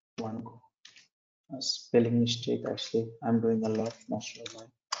 One go. A spelling mistake, actually I'm doing a lot, not sure why.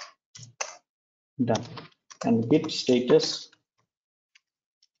 Done. And git status,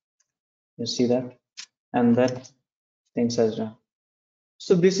 you see that, and then things as done.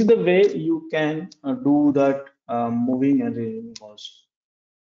 So this is the way you can do that moving and renaming also.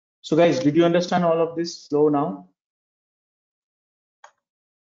 So guys, did you understand all of this flow now?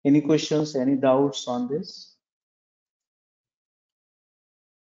 Any questions, any doubts on this?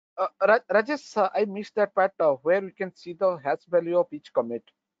 Rajesh, I missed that part where we can see the hash value of each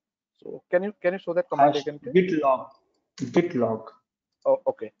commit. So can you show that command again? Git log. Oh,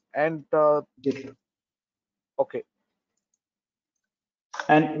 okay. And Git. okay.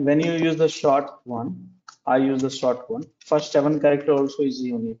 And when you use the short one, I use the short one. First 7 character also is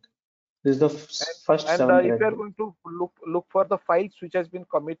unique. This is the first 7 if you are character. going to look for the files which has been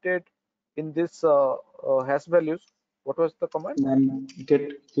committed in this hash values, what was the command? Then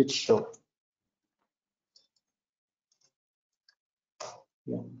git show.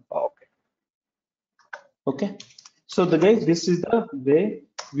 Yeah. Okay. Okay. So the guys, this is the way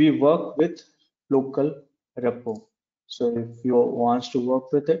we work with local repo. So if you want to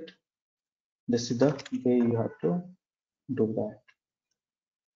work with it, this is the way you have to do that.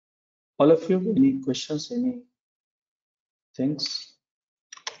 All of you, any questions, any things?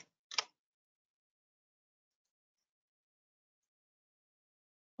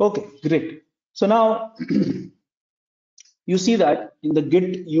 Okay, great. So now you see that in the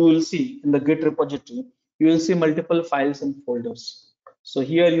Git, you will see in the Git repository, you will see multiple files and folders. So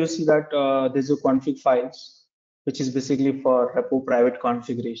here you see that there's a config files, which is basically for repo private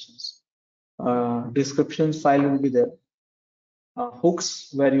configurations. Descriptions file will be there.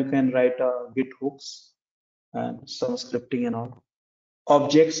 Hooks, where you can write Git hooks and some scripting and all.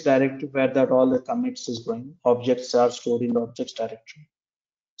 Objects directory, where that all the commits is going. Objects are stored in the objects directory.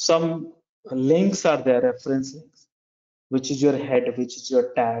 Some links are there, reference links, which is your head, which is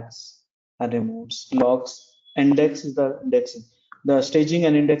your tags and remotes, logs. Index is the indexing. The staging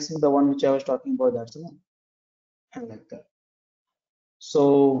and indexing, the one which I was talking about, that's the one. And like that.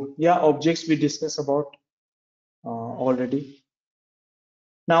 So yeah, objects we discussed about already.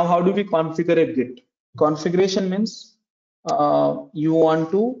 Now, how do we configure a Git? Configuration means you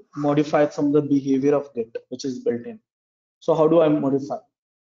want to modify some of the behavior of Git, which is built in. So how do I modify?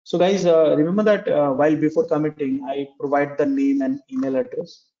 So guys, remember that while before committing, I provide the name and email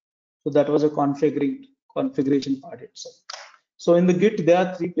address. So that was a configuration part itself. So in the Git, there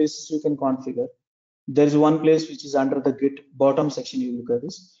are three places you can configure. There is one place which is under the Git bottom section. You look at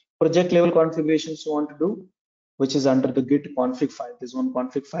this project level configurations you want to do, which is under the Git config file. There's one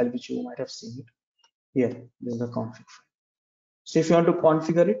config file which you might have seen it here. This is the config file. So if you want to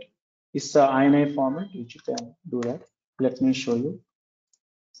configure it, it's the INI format which you can do that. Let me show you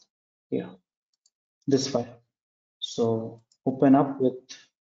here this file. So open up with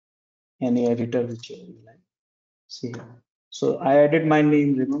any editor which you like. See here. So I added my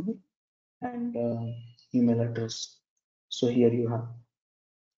name, remember, and email address. So here you have.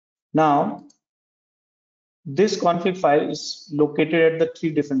 Now this config file is located at the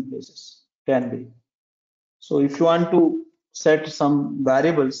three different places. Can be. So if you want to set some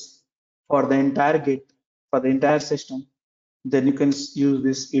variables for the entire Git, for the entire system, then you can use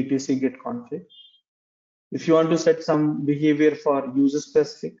this etc git config. If you want to set some behavior for user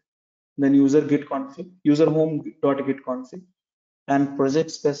specific, then user git config, user home.git config, and project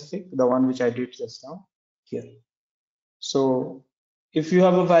specific, the one which I did just now here. So if you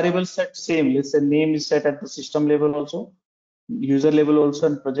have a variable set same, let's say name is set at the system level also, user level also,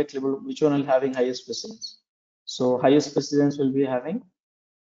 and project level, which one will having highest precedence? So highest precedence will be having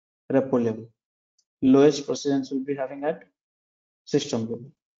repo level, lowest precedence will be having at system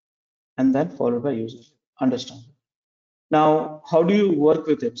level, and then followed by user. Understand? Now, how do you work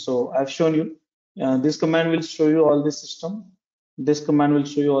with it? So I've shown you. This command will show you all the system. This command will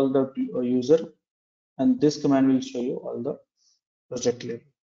show you all the user, and this command will show you all the project level.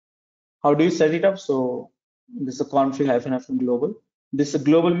 How do you set it up? So this is a config --- global. This is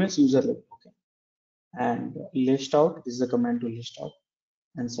global means user level. Okay. And list out. This is a command to list out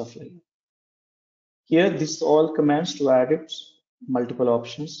and stuff like that. Here, this is all commands to add it, multiple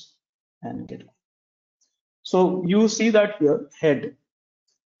options, and get. So you see that here head.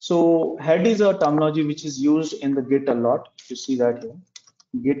 So head is a terminology which is used in the Git a lot. You see that here,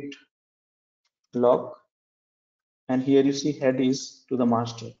 Git log, and here you see head is to the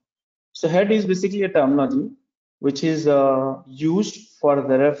master. So head is basically a terminology which is used for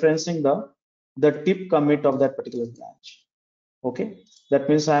the referencing the tip commit of that particular branch. Okay, that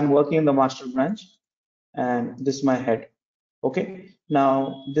means I'm working in the master branch, and this is my head. Okay,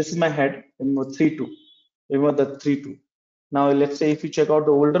 now this is my head. Remember 3.2. Remember the 3.2. Now let's say if you check out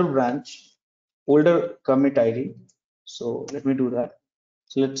the older branch, older commit ID. So let me do that.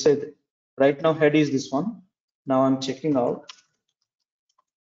 So let's say right now head is this one. Now I'm checking out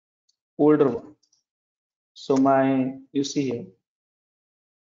older one. So my, you see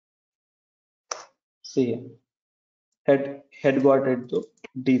here, head got it to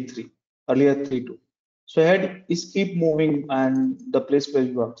D3, earlier 3.2. So head is keep moving and the place where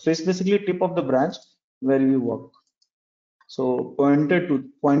you work. So it's basically tip of the branch where you work. So pointed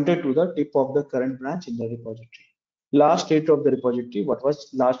to the tip of the current branch in the repository. Last state of the repository, what was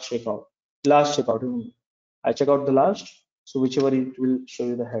last checkout? Last checkout, remember. I check out the last, so whichever it will show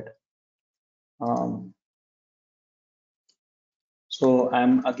you the head. So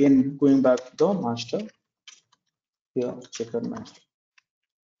I'm again going back to the master. Here, checker master.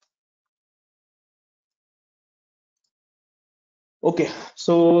 Okay,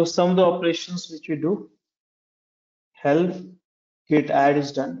 so some of the operations which we do, help, git add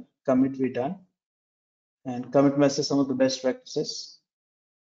is done, commit we done, and commit message some of the best practices,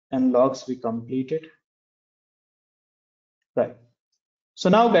 and logs we completed. Right. So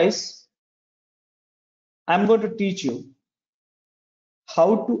now guys, I'm going to teach you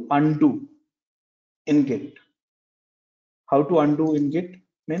how to undo in Git. How to undo in Git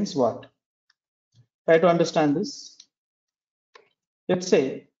means what? Try to understand this. Let's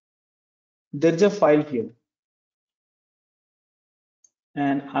say there's a file here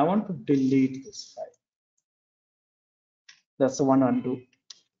and I want to delete this file. That's the one undo.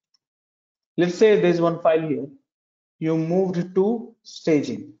 Let's say there's one file here. You moved to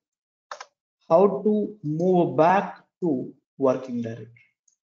staging. How to move back to working directory?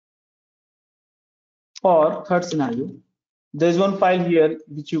 Or third scenario, there's one file here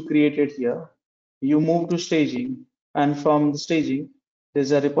which you created here. You move to staging, and from the staging,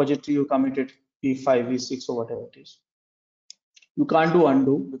 there's a repository you committed V5, V6, or whatever it is. You can't do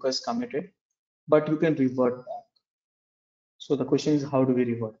undo because committed, but you can revert back. So the question is, how do we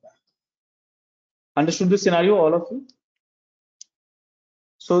revert back? Understood this scenario, all of you?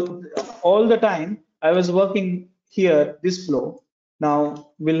 So all the time I was working here, this flow.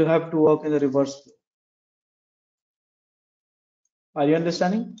 Now we'll have to work in the reverse flow. Are you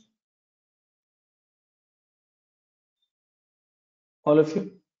understanding? All of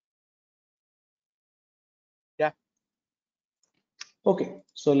you? Yeah. Okay,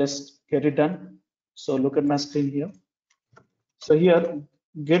 so let's get it done. So look at my screen here. So here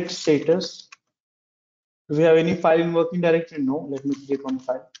git status. Do we have any file in working directory? No. Let me click on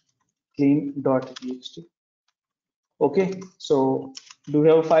file clean.txt. Okay, so do we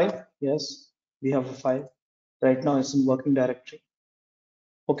have a file? Yes, we have a file. Right now it's in working directory.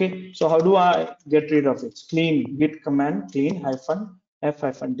 Okay, so how do I get rid of it? Clean git command clean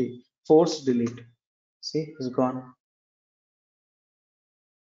 -f-d force delete. See, it's gone.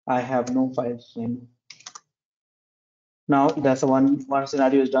 I have no files anymore. Now that's one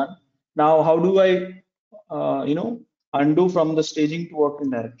scenario is done. Now how do I undo from the staging to working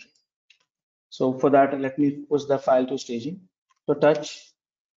directory? So for that, let me push the file to staging. So touch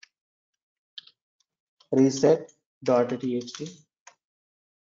reset.txt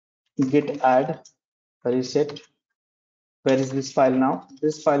git add reset. Where is this file now?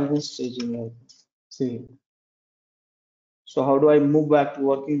 This file is staging right now. See. So how do I move back to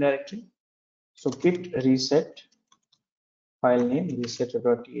working directory? So git reset file name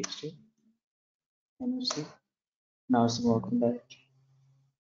reset.txt and you see now it's working directory.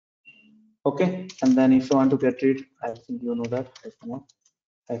 Okay, and then if you want to get rid, I think you know that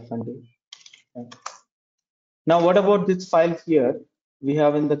 -d. Now what about this file here? We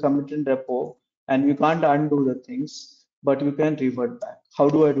have in the committed repo, and we can't undo the things, but you can revert back. How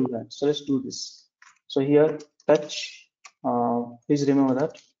do I do that? So let's do this. So here touch, please remember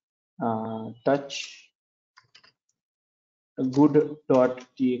that touch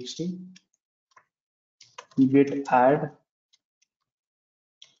good.txt git add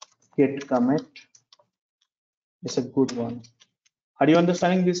git commit is a good one. Are you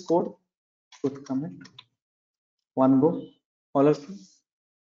understanding this code? Good commit. One go, all of you.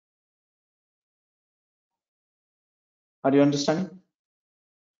 Are you understanding?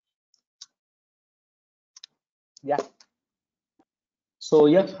 Yeah. So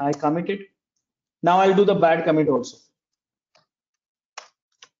yeah, I committed. Now I'll do the bad commit also.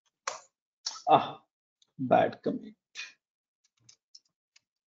 Bad commit.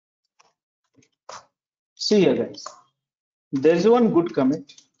 See here guys, there is one good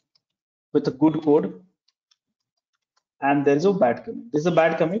commit with a good code and there is a bad commit. This is a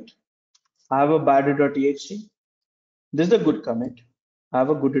bad commit. I have a bad.txt. This is a good commit. I have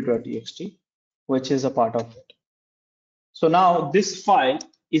a good.txt, which is a part of it. So now this file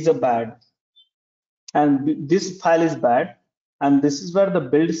is a bad and this file is bad and this is where the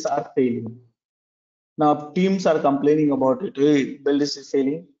builds are failing. Now teams are complaining about it. Hey, build is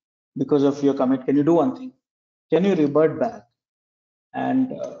failing because of your commit. Can you do one thing? Can you revert back?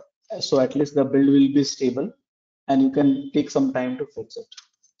 And so at least the build will be stable and you can take some time to fix it.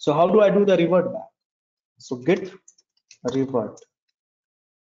 So how do I do the revert back? So git revert,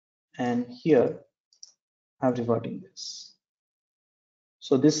 and here I'm reverting this.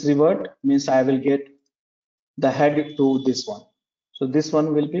 So this revert means I will get the head to this one. So this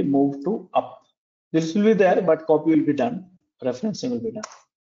one will be moved to up. This will be there, but copy will be done. Referencing will be done.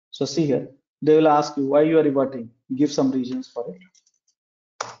 So see here, they will ask you why you are reverting. Give some reasons for it,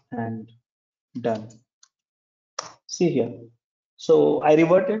 and done. See here. So I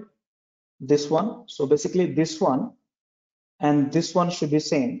reverted this one. So basically this one and this one should be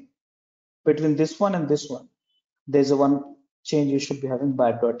same. Between this one and this one, there's a one change you should be having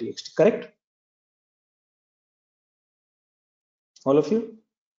bad.txt, correct? All of you?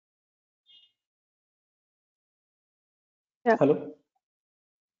 Yeah. Hello.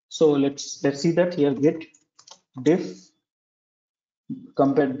 So let's see that here. Git diff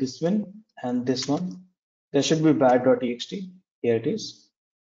compare this one and this one. There should be bad.txt. Here it is.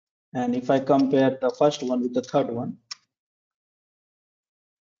 And if I compare the first one with the third one,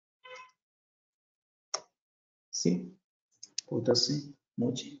 see, both the same,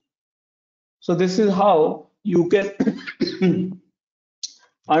 no change. So this is how you can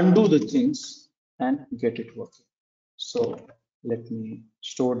undo the things and get it working. So let me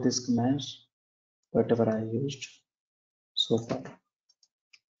store these commands, whatever I used so far.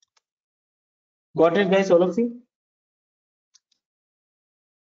 Got it, guys, all of you?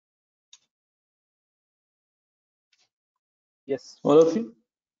 Yes. All of you?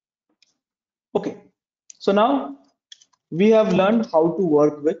 Okay. So now we have learned how to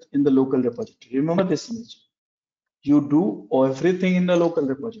work with in the local repository. Remember this image. You do everything in the local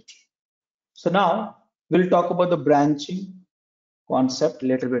repository. So now we'll talk about the branching concept,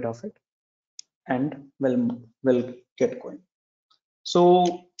 little bit of it, and we'll get going.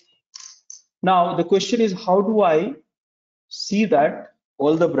 So now the question is, how do I see that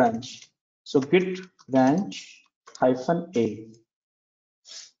all the branch? So git branch -a.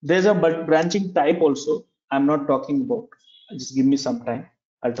 There's a branching type also. I'm not talking about. Just give me some time.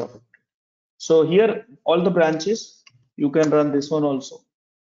 I'll talk about it. So here, all the branches You can run this one also.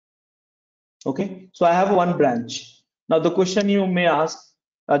 Okay, so I have one branch. Now the question you may ask,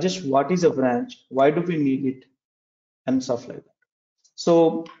 Rajesh, what is a branch? Why do we need it? And stuff like that.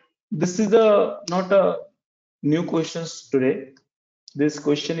 So this is not a new questions today. This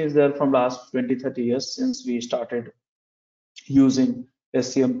question is there from last 20-30 years since we started using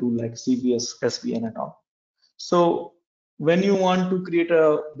SCM tool like CBS, SVN and all. So when you want to create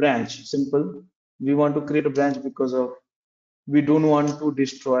a branch, simple, we want to create a branch because of we don't want to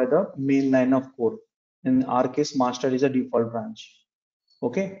destroy the main line of code. In our case, master is a default branch.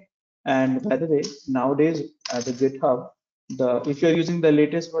 Okay. And by the way, nowadays at the GitHub, if you're using the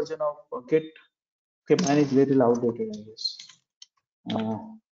latest version of Git, okay, mine is little outdated, I guess.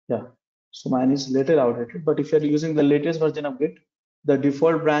 Yeah, so mine is little outdated. But if you're using the latest version of Git, the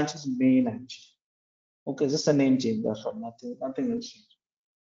default branch is main actually. Okay, just a name change. That's all. Nothing else.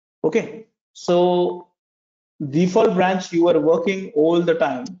 Okay, so default branch you are working all the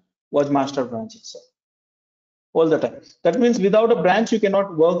time was master branch itself. All the time. That means without a branch you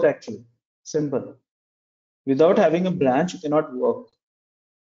cannot work actually. Simple. Without having a branch you cannot work.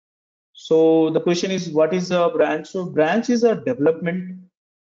 So the question is, what is a branch? So branch is a development.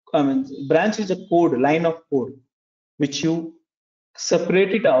 Branch is a code, line of code, which you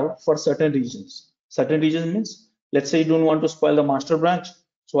separate it out for certain regions. Certain regions means, let's say you don't want to spoil the master branch.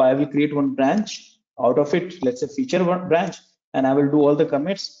 So I will create one branch out of it, let's say feature one branch, and I will do all the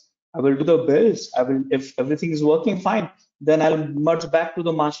commits. I will do the builds. I will, if everything is working fine, then I'll merge back to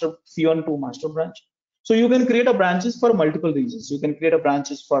the master C1 to master branch. So you can create a branches for multiple reasons. You can create a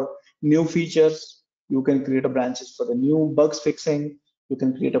branches for new features. You can create a branches for the new bugs fixing. You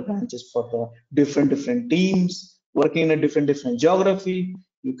can create a branches for the different teams working in a different geography.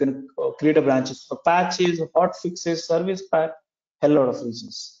 You can create a branches for patches, hot fixes, service pack, hell lot of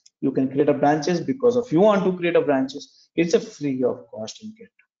reasons. You can create a branches because if you want to create a branches, it's a free of cost in Git.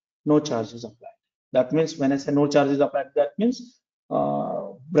 No charges applied. That means when I say no charges applied, that means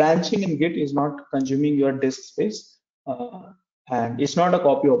branching in Git is not consuming your disk space, and it's not a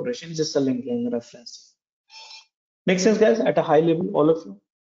copy operation, it's just a linking reference. Make sense, guys? At a high level, all of you?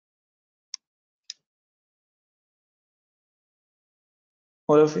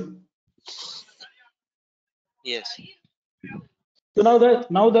 All of you? Yes. So now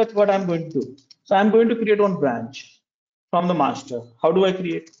that what I'm going to do. So I'm going to create one branch from the master. How do I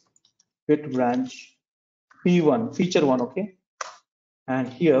create? Git branch P1, feature one, okay? And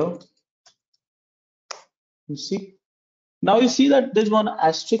here you see. Now you see that there's one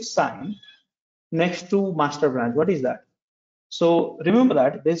asterisk sign next to master branch. What is that? So remember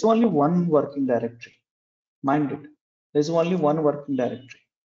that there's only one working directory. Mind it, there's only one working directory.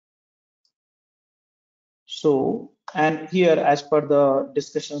 So, and here, as per the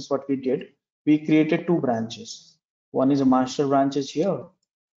discussions what we did, we created two branches. One is a master branches here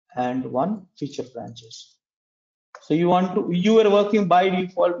and one feature branches. So you are working by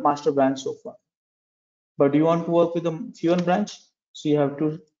default master branch so far, but you want to work with a fewer branch, so you have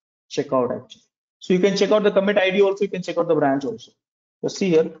to check out actually. So you can check out the commit ID also, you can check out the branch also. So see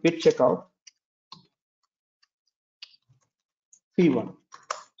here, git checkout P1.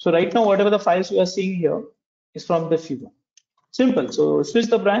 So right now, whatever the files you are seeing here is from the P1. Simple. So switch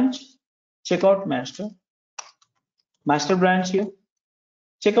the branch, check out master branch here,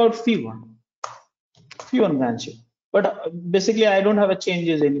 check out P1 branch here. But basically, I don't have a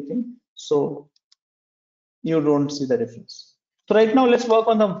changes anything, so you don't see the difference. So right now, let's work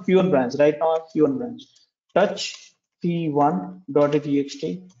on the P1 branch. Right now, P1 branch. Touch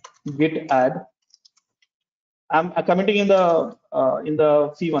P1.txt git add. I'm committing in the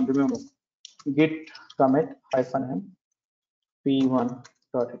P1. Remember, git commit -m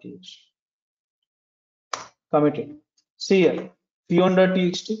P1.txt. Committed. See here,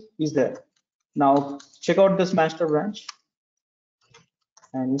 P1.txt is there. Now check out this master branch,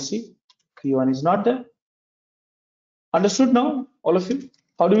 and you see P1 is not there. Understood now, all of you?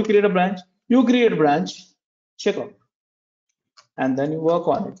 How do you create a branch? You create a branch, check out, and then you work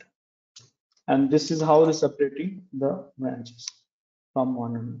on it. And this is how the separating the branches from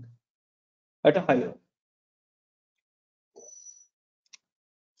one another at a higher.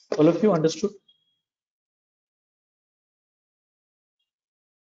 All of you understood?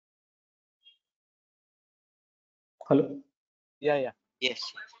 Hello? Yeah. Yes.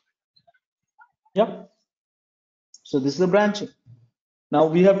 Yeah. So this is the branching. Now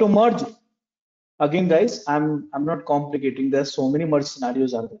we have to merge. Again, guys, I'm not complicating. There's so many merge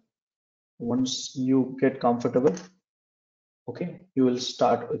scenarios are there. Once you get comfortable, okay, you will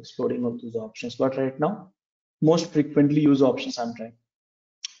start exploring all those options. But right now, most frequently used options I'm trying.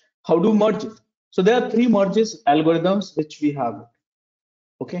 How do merge it? So there are three merges algorithms which we have.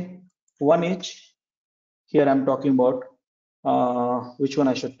 Okay, one is here I'm talking about which one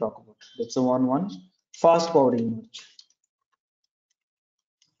I should talk about. That's the one fast forwarding merge.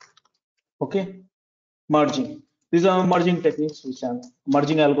 Okay, merging. These are merging techniques which I'm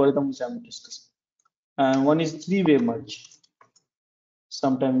merging algorithm which I'm discussing. And one is three-way merge.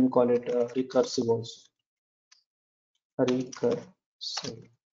 Sometimes we call it recursive also. Recursive.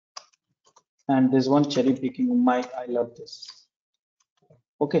 And there's one cherry picking. I love this.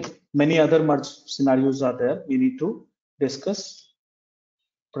 Okay, many other merge scenarios are there. We need to discuss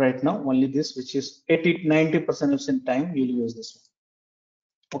right now. Only this, which is 80-90% of the time you'll use this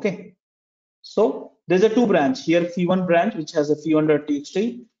one. Okay, so there's a two branch here. Fee1 branch which has a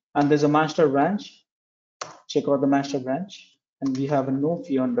fee1.txt, and there's a master branch. Check out the master branch, and we have a no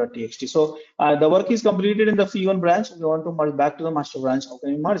fee1.txt. So the work is completed in the fee1 branch. We want to merge back to the master branch. How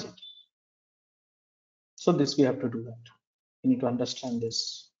can we merge it? So this we have to do that. You need to understand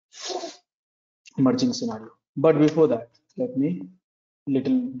this merging scenario. But before that, let me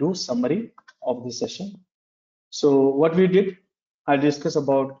do summary of this session. So what we did, I discussed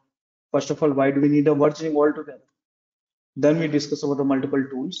about, first of all, why do we need a merging altogether? Then we discuss about the multiple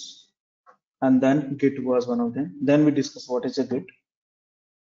tools, and then Git was one of them. Then we discuss what is a Git,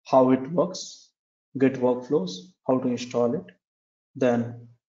 how it works, Git workflows, how to install it. Then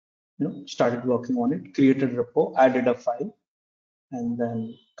started working on it, created a repo, added a file, and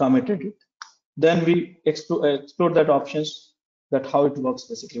then committed it. Then we explored that options, that how it works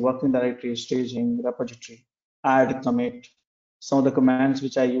basically, working directory, staging, repository, add, commit. Some of the commands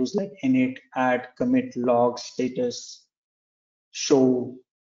which I use like init, add, commit, log, status, show,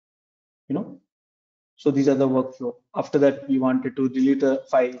 So these are the workflow. After that, we wanted to delete the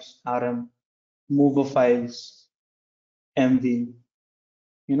files, RM, move the files, MV,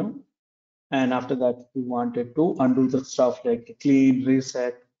 and after that, we wanted to undo the stuff like clean,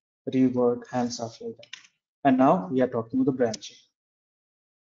 reset, revert, and stuff like that. And now we are talking about the branching.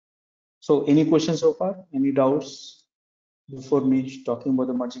 So any questions so far? Any doubts before me talking about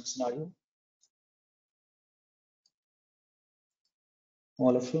the merging scenario?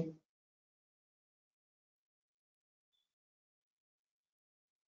 All of you?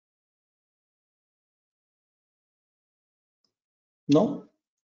 No?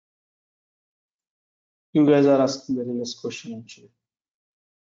 You guys are asking very less question actually.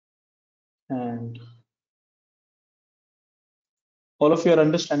 And all of you are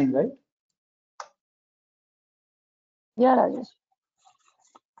understanding, right? Yeah, Rajesh.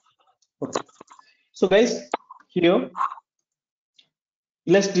 Okay. So guys, here,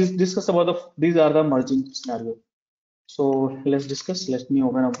 let's discuss about these are the merging scenario. So let's discuss. Let me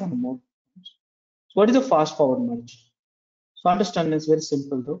open up one more. So what is a fast forward merge? So understand it's very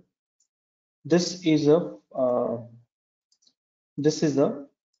simple though. This is a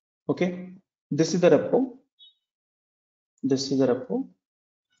okay. This is the repo. This is the repo.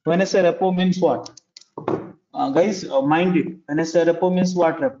 When I say repo means what? Guys, mind it. When I say repo means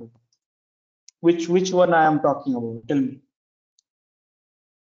what repo? Which one I am talking about? Tell me.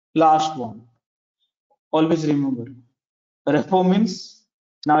 Last one. Always remember. Repo means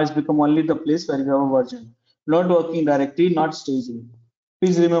now it's become only the place where you have a version. Not working directly, not staging.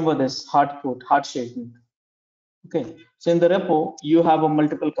 Please remember this hard code, hard statement. Okay. So in the repo, you have a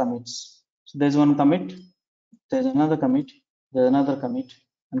multiple commits. So there's one commit, there's another commit, there's another commit,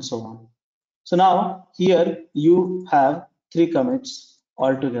 and so on. So now here you have three commits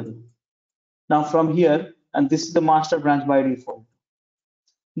altogether. Now from here, and this is the master branch by default.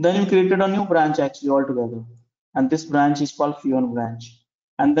 Then you created a new branch actually altogether. And this branch is called fee1 branch.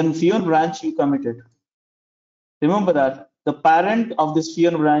 And then fee1 branch you committed. Remember that the parent of this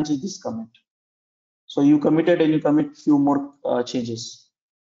fee1 branch is this commit. So you committed and you commit few more changes.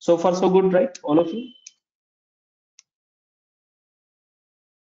 So far so good, right? All of you?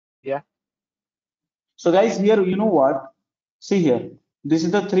 Yeah. So guys, here you know what? See here. This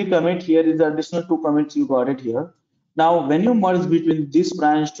is the three commit. Here is the additional two commits you got it here. Now, when you merge between this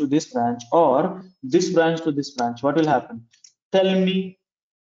branch to this branch or this branch to this branch, what will happen? Tell me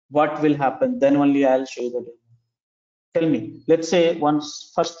what will happen. Then only I'll show you the demo. Tell me. Let's say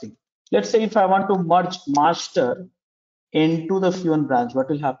first thing. Let's say if I want to merge master into the fee1 branch, what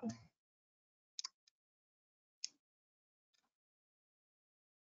will happen?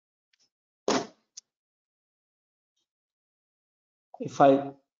 If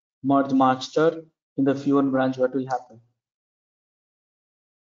I merge master in the fee1 branch, what will happen?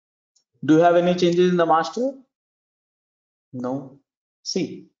 Do you have any changes in the master? No.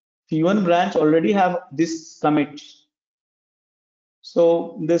 See, fee1 branch already have this commit.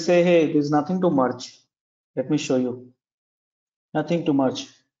 So they say, hey, there's nothing to merge. Let me show you. Nothing to merge.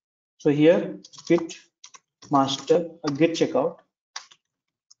 So here, git master, git checkout,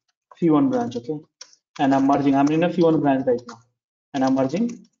 v1 branch, okay? And I'm merging. I'm in a v1 branch right now, and I'm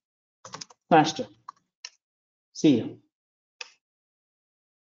merging master. See here.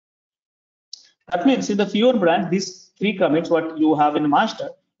 That means in the v1 branch, these 3 commits, what you have in master,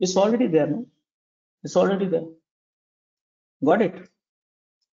 is already there. No? It's already there. Got it?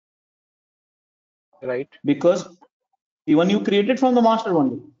 Right. Because even you created from the master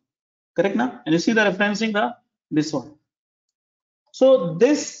only. Correct now? And you see the referencing the this one. So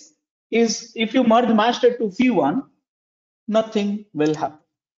this is, if you merge master to v1, nothing will happen.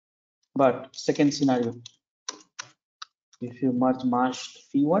 But second scenario, if you merge master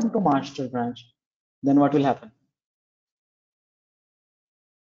v1 to master branch, then what will happen?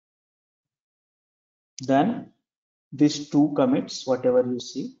 Then these 2 commits, whatever you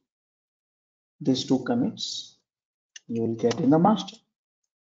see, these 2 commits, you will get in the master.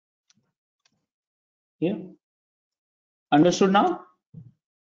 Here. Understood now?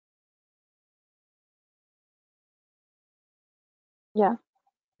 Yeah.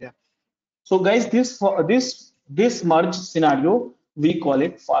 Yeah. So guys, this merge scenario, we call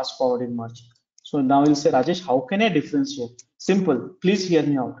it fast forwarded merge. So now you'll say, Rajesh, how can I differentiate? Simple. Please hear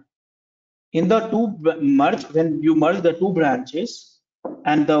me out. In the merge, when you merge the 2 branches,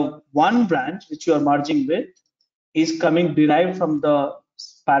 and the 1 branch which you are merging with is coming derived from the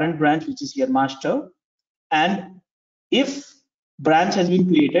parent branch, which is here master. And if branch has been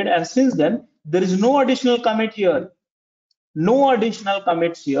created, and since then there is no additional commit here, no additional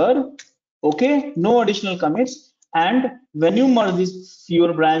commits here, okay, no additional commits. And when you merge this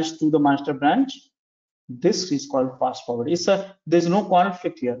your branch to the master branch, this is called fast forward. It's a, there's no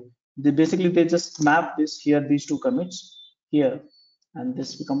conflict here. They just map this here, these 2 commits here, and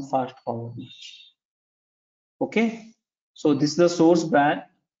this become fast forward merge. Okay, so this is the source branch,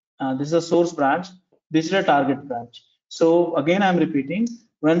 this is a source branch, this is a target branch. So again, I'm repeating,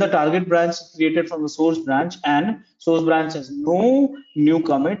 when the target branch is created from the source branch and source branch has no new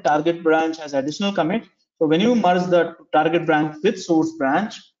commit, target branch has additional commit. So when you merge the target branch with source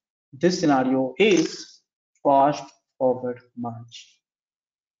branch, this scenario is fast forward merge.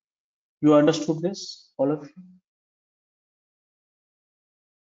 You understood this, all of you?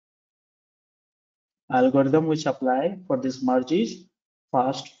 Algorithm which apply for this merge is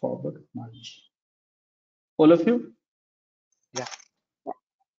fast forward merge. All of you? Yeah.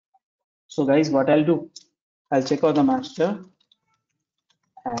 So guys, what I'll do, I'll check out the master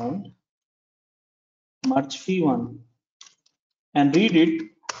and merge v1 and read it.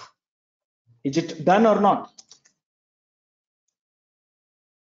 Is it done or not?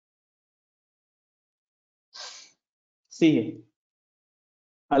 See here.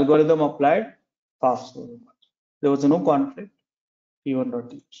 Algorithm applied, fast forward merge. There was no conflict.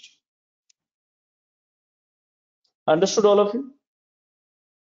 v1.txt. Understood, all of you?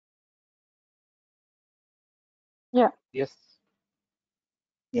 Yeah. Yes.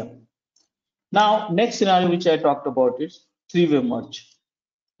 Yeah. Now, next scenario which I talked about is 3-way merge.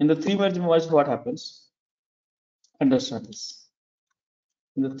 In the 3-way merge, what happens? Understand this.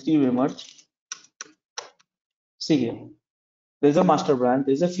 In the 3-way merge, see here, there's a master branch,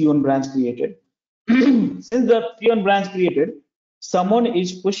 there's a v1 branch created. Since the v1 branch created, someone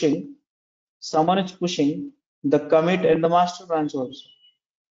is pushing the commit and the master branch also.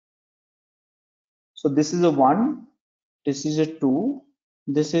 So this is a 1, this is a 2,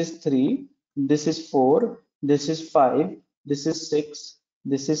 this is 3, this is 4, this is 5, this is 6,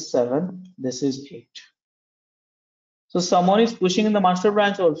 this is 7, this is 8. So someone is pushing in the master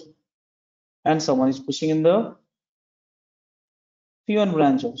branch also, and someone is pushing in the v1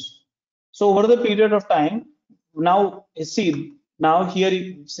 branch also. So over the period of time, now see, now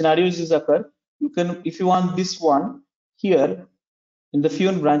here scenarios is occur. You can, if you want this one here in the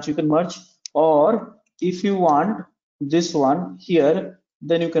v1 branch, you can merge, or if you want this one here,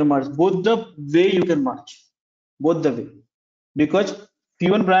 then you can merge. Both the way you can merge, both the way, because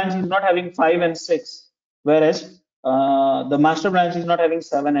v1 branch is not having 5 and 6, whereas the master branch is not having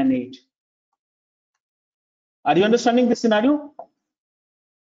 7 and 8. Are you understanding this scenario?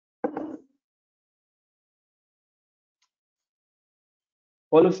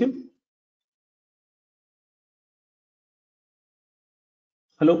 All of you?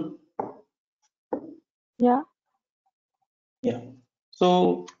 Hello? Yeah. Yeah.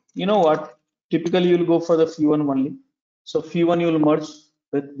 So you know what? Typically you'll go for the v1 only. So v1 you'll merge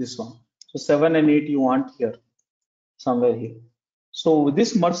with this one. So 7 and 8 you want here, somewhere here. So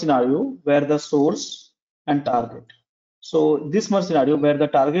this merge scenario where the source and target. So this merge scenario where the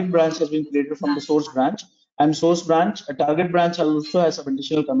target branch has been created from the source branch, and source branch, a target branch also has some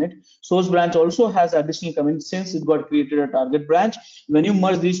additional commit. Source branch also has additional commit since it got created a target branch. When you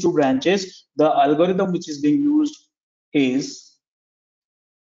merge these two branches, the algorithm which is being used is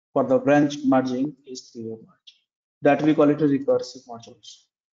for the branch merging is three-way merge. That we call it a recursive merge also.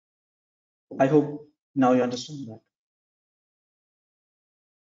 I hope now you understand that.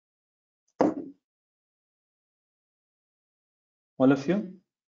 All of you?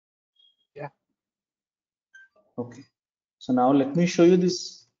 Yeah. Okay. So now let me show you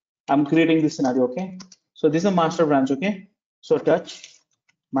this. I'm creating this scenario, okay? So this is a master branch, okay? So touch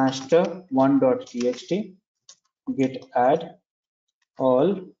master one.txt, git add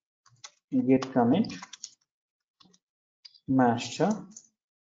all, git commit, master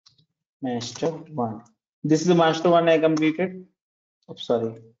one. This is the master one I completed. Oh,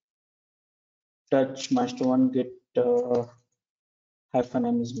 sorry. Touch master one, git hyphen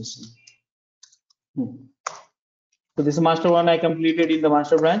m is missing. So this is master one I completed in the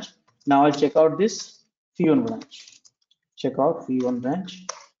master branch. Now I'll check out this v1 branch. Check out v1 branch,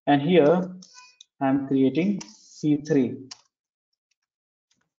 and here I'm creating v3,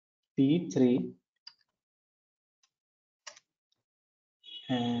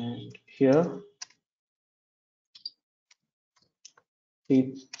 and here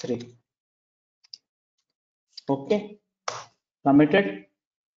v3. Okay, committed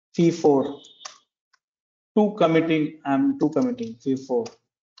v4. I'm two committing v4.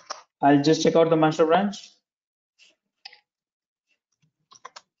 I'll just check out the master branch,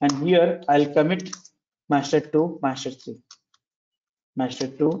 and here I'll commit master 2, master 3, master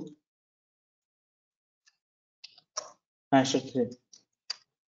 2, master 3.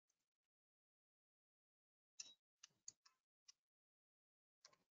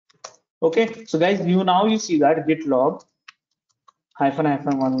 Okay, so guys, you see that git log hyphen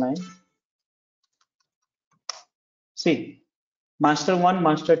one line. See, master 1,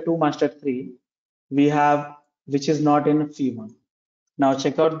 master 2, master 3, we have which is not in v1. Now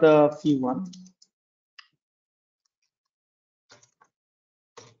check out the v1.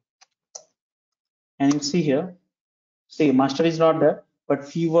 And you see here, see master is not there, but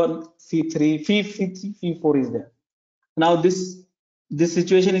v1, v3, v3, v4 is there. Now this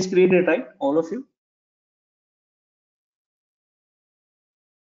situation is created, right? All of you?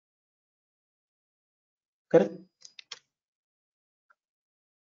 Correct?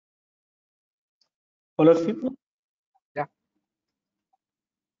 All of you? Yeah.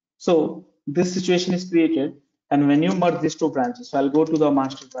 So this situation is created, and when you merge these two branches, so I'll go to the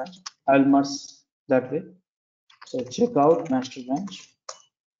master branch, I'll merge that way. So check out master branch,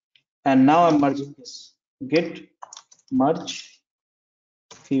 and now I'm merging this. Git merge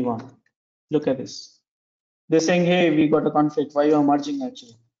v1. Look at this. They're saying, hey, we got a conflict. Why you are merging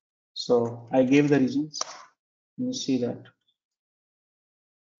actually? So I gave the reasons. You see that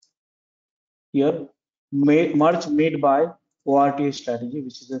here, merge made by ORTA strategy,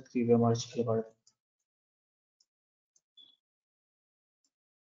 which is a three-way merge algorithm.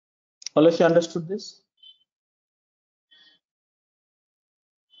 All of you understood this?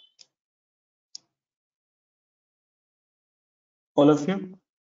 All of you?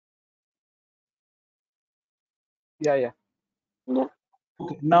 Yeah.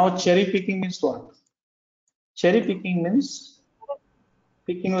 Okay. Now cherry picking means what? Cherry picking means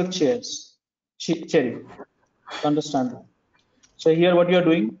picking with chairs. Cherry. Understand that. So here what you are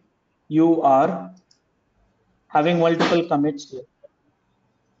doing, you are having multiple commits here.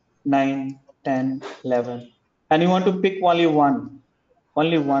 9, 10, 11. And you want to pick only one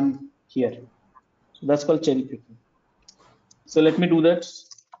here. So that's called cherry picking. So let me do that.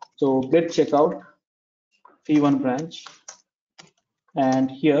 So git checkout v1 branch, and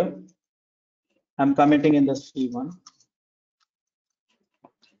here I'm committing in this v1,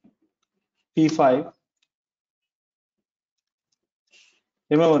 v5.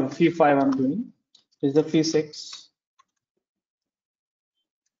 Remember v5 I'm doing is the v6,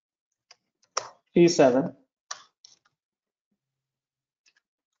 v7,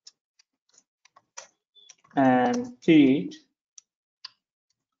 and v8.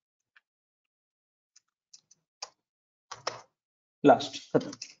 Last.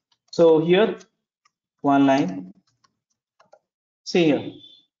 So here one line. See here,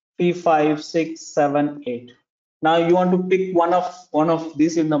 p5, 6, 7, 8. Now you want to pick one of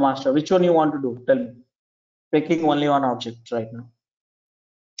these in the master. Which one you want to do? Tell me. Picking only one object right now.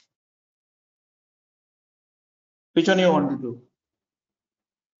 Which one you want to do?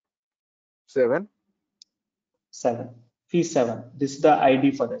 7. 7. p7. This is the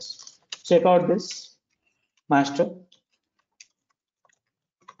ID for this. Check out this master.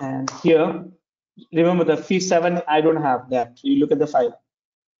 And here, remember the fee7, I don't have that. You look at the file.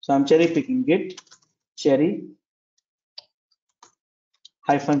 So I'm cherry picking git cherry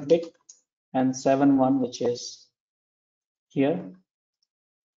hyphen pick and 7.1, which is here.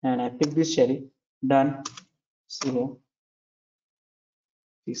 And I pick this cherry, done, 0,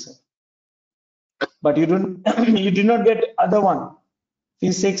 fee7. But you don't, you did not get other one,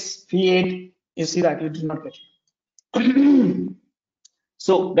 fee6, fee8, you see that you did not get it.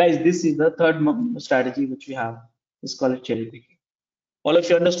 So guys, this is the third strategy which we have. It's called cherry picking. All of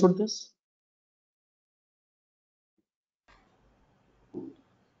you understood this?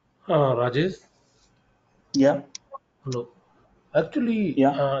 Rajesh, Yeah. hello. Actually,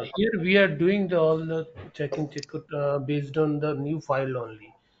 Yeah. here we are doing all the checking based on the new file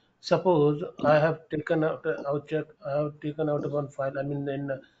only. Suppose I have taken I have taken out one file. I mean,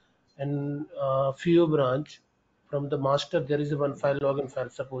 in few branch from the master, there is a one file login file.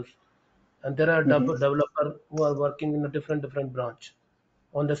 Suppose, and there are Mhm. developer who are working in a different branch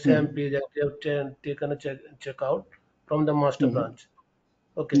on the same Mhm. page, and they have taken a check out from the master Mhm. branch.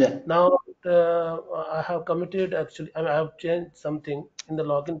 Okay. Yeah. Now I have committed actually. I have changed something in the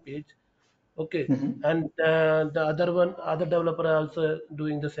login page. Okay. Mhm. And the other developer are also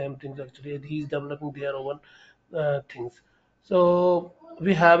doing the same things actually. He's developing their own things. So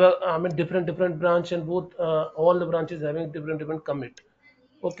we have I mean different branch, and both all the branches having different commit.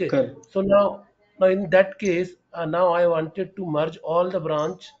 Okay. Correct. So now in that case, now I wanted to merge all the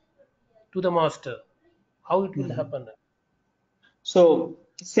branch to the master. How it will Mhm. happen? So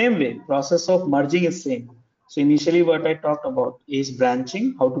same way, process of merging is same. So initially what I talked about is branching,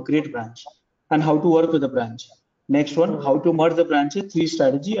 how to create branch and how to work with the branch. Next one, Hmm. how to merge the branches, three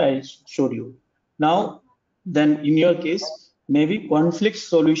strategy I showed you. Now, then in your case, maybe conflict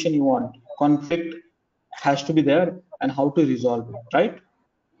solution you want. Conflict has to be there and how to resolve it, right?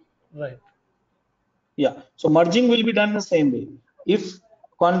 Right. Yeah. So merging will be done the same way. If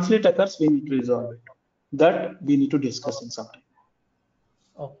conflict occurs, we need to resolve it. That we need to discuss in some time.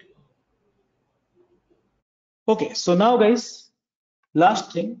 Okay. Okay, so now guys,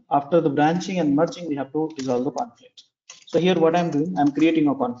 last thing after the branching and merging, we have to resolve the conflict. So here what I'm doing, I'm creating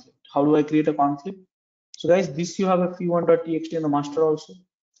a conflict. How do I create a conflict? So guys, this you have a fee1.txt in the master also.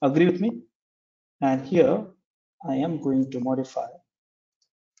 Agree with me? And here I am going to modify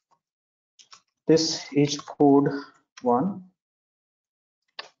this is code 1,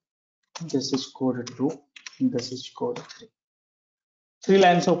 this is code 2, and this is code 3. 3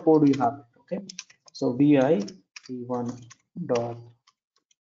 lines of code you have it, okay? So vi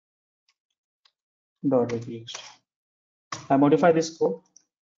v1.txt. I modify this code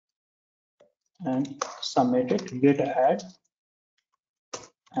and submit it, git add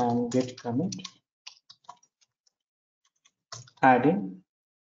and git commit, adding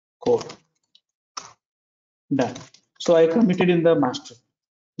code, done. So I committed in the master.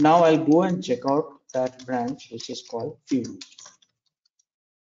 Now I'll go and check out that branch which is called view.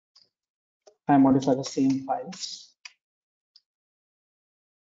 I modify the same files.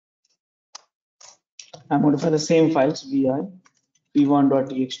 I modify the same files vi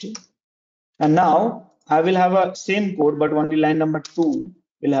v1.txt, and now I will have a same code, but only line number 2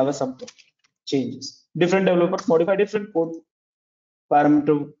 will have a something changes. Different developers modify different code,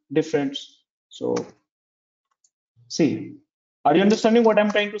 parameter different. So see, are you understanding what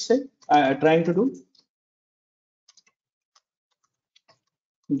I'm trying to say? Trying to do?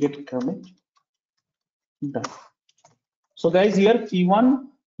 Git commit, done. So guys, here P1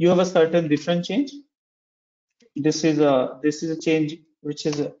 you have a certain different change. This is a change which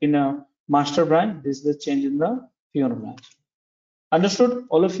is in a master branch. This is the change in the P1 branch. Understood,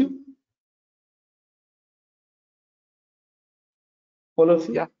 all of you? All of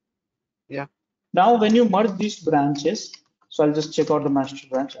you? Yeah. Yeah. Now, when you merge these branches, so I'll just check out the master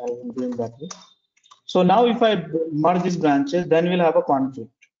branch. I will doing that way. So now, if I merge these branches, then we'll have a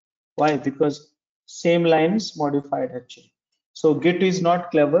conflict. Why? Because same lines modified actually. So Git is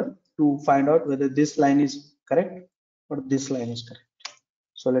not clever to find out whether this line is correct or this line is correct.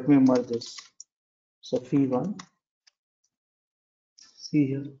 So let me merge this. So P1, see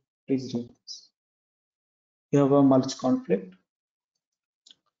here, please do this. You have a merge conflict.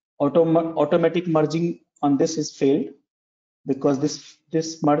 Automatic merging on this is failed because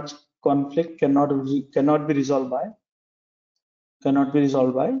this merge conflict cannot be resolved by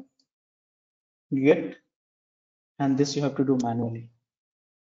Git, and this you have to do manually.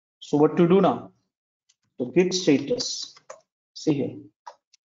 So what to do now? So Git status. See here,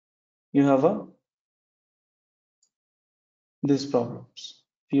 you have these problems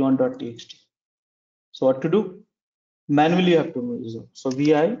p1.txt. So what to do? Manually you have to resolve. So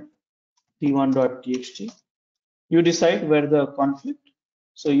vi t1.txt. You decide where the conflict.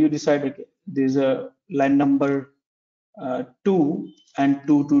 So you decide, okay, there's a line number 2 and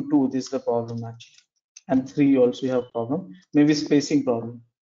 2 to 2. This is the problem actually. And 3 also you have problem. Maybe spacing problem.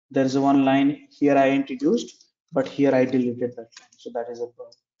 There's one line here I introduced, but here I deleted that line. So that is a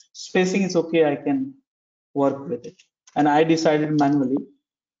problem. Spacing is okay. I can work with it. And I decided manually,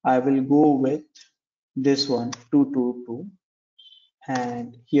 I will go with this one, 2 to 2.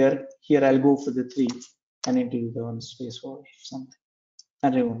 And here I'll go for the 3 and introduce the one space for something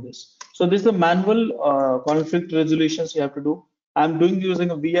and remove this. So this is the manual conflict resolutions you have to do. I'm doing using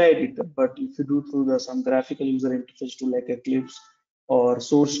a VI editor, but if you do through some graphical user interface tool like Eclipse or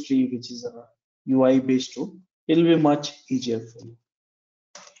Source Tree, which is a UI based tool, it'll be much easier for you.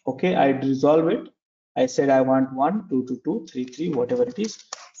 Okay, I resolve it. I said I want 1, 2 to 2, 3, 3, whatever it is.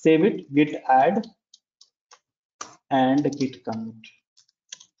 Save it, git add and git commit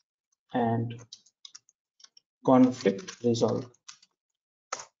and conflict resolve.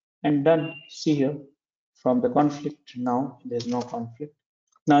 And done. See here, from the conflict, now there's no conflict.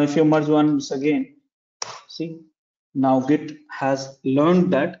 Now if you merge once again, see, now Git has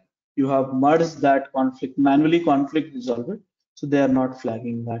learned that you have merged that conflict, manually conflict resolved, so they are not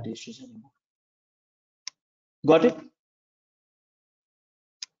flagging that issues anymore. Got it?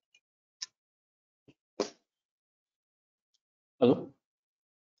 Hello?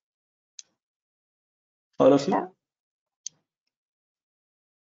 All of you? Yeah.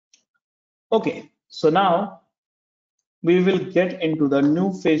 Okay, so now we will get into the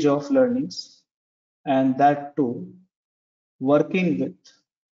new phase of learnings, and that too, working with.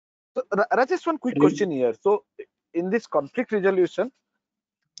 So, Rajesh, one quick question here. So in this conflict resolution,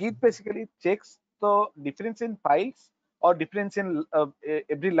 Git basically checks the difference in files or difference in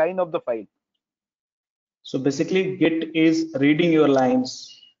every line of the file. So basically, Git is reading your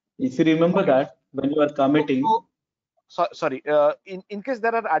lines. If you remember Okay. that when you are committing. Sorry. In case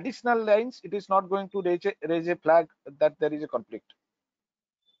there are additional lines, it is not going to raise a flag that there is a conflict.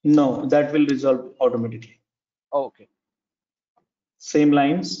 No, that will resolve automatically. Oh, okay. Same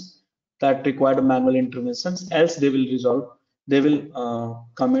lines that require manual interventions, else they will resolve. They will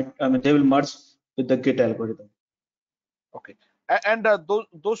commit. I mean, they will merge with the Git algorithm. Okay. And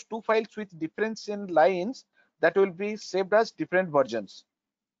those two files with difference in lines, that will be saved as different versions.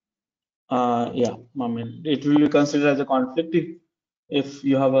 Yeah, I mean, it will be considered as a conflict if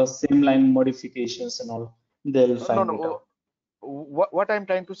you have a same line modifications and all. They'll find it out. What I'm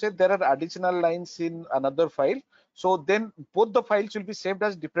trying to say, there are additional lines in another file, so then both the files will be saved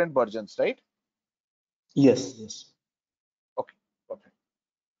as different versions, right? Yes, yes. Okay, perfect.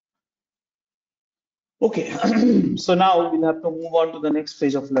 Okay, so now we'll have to move on to the next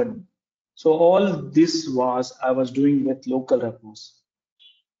phase of learning. So all this was I was doing with local repos,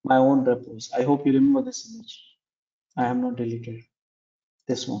 my own repos. I hope you remember this image. I have not deleted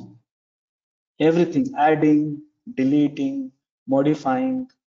this one. Everything, adding, deleting, modifying,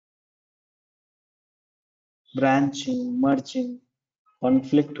 branching, merging,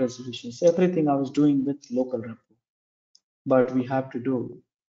 conflict resolutions, everything I was doing with local repo. But we have to do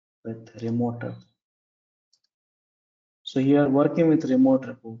with remote repo. So here working with remote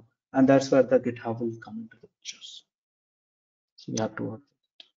repo, and that's where the GitHub will come into the pictures. So we have to work with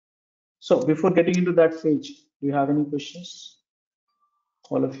it. So before getting into that phase, do you have any questions?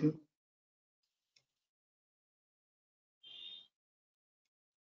 All of you?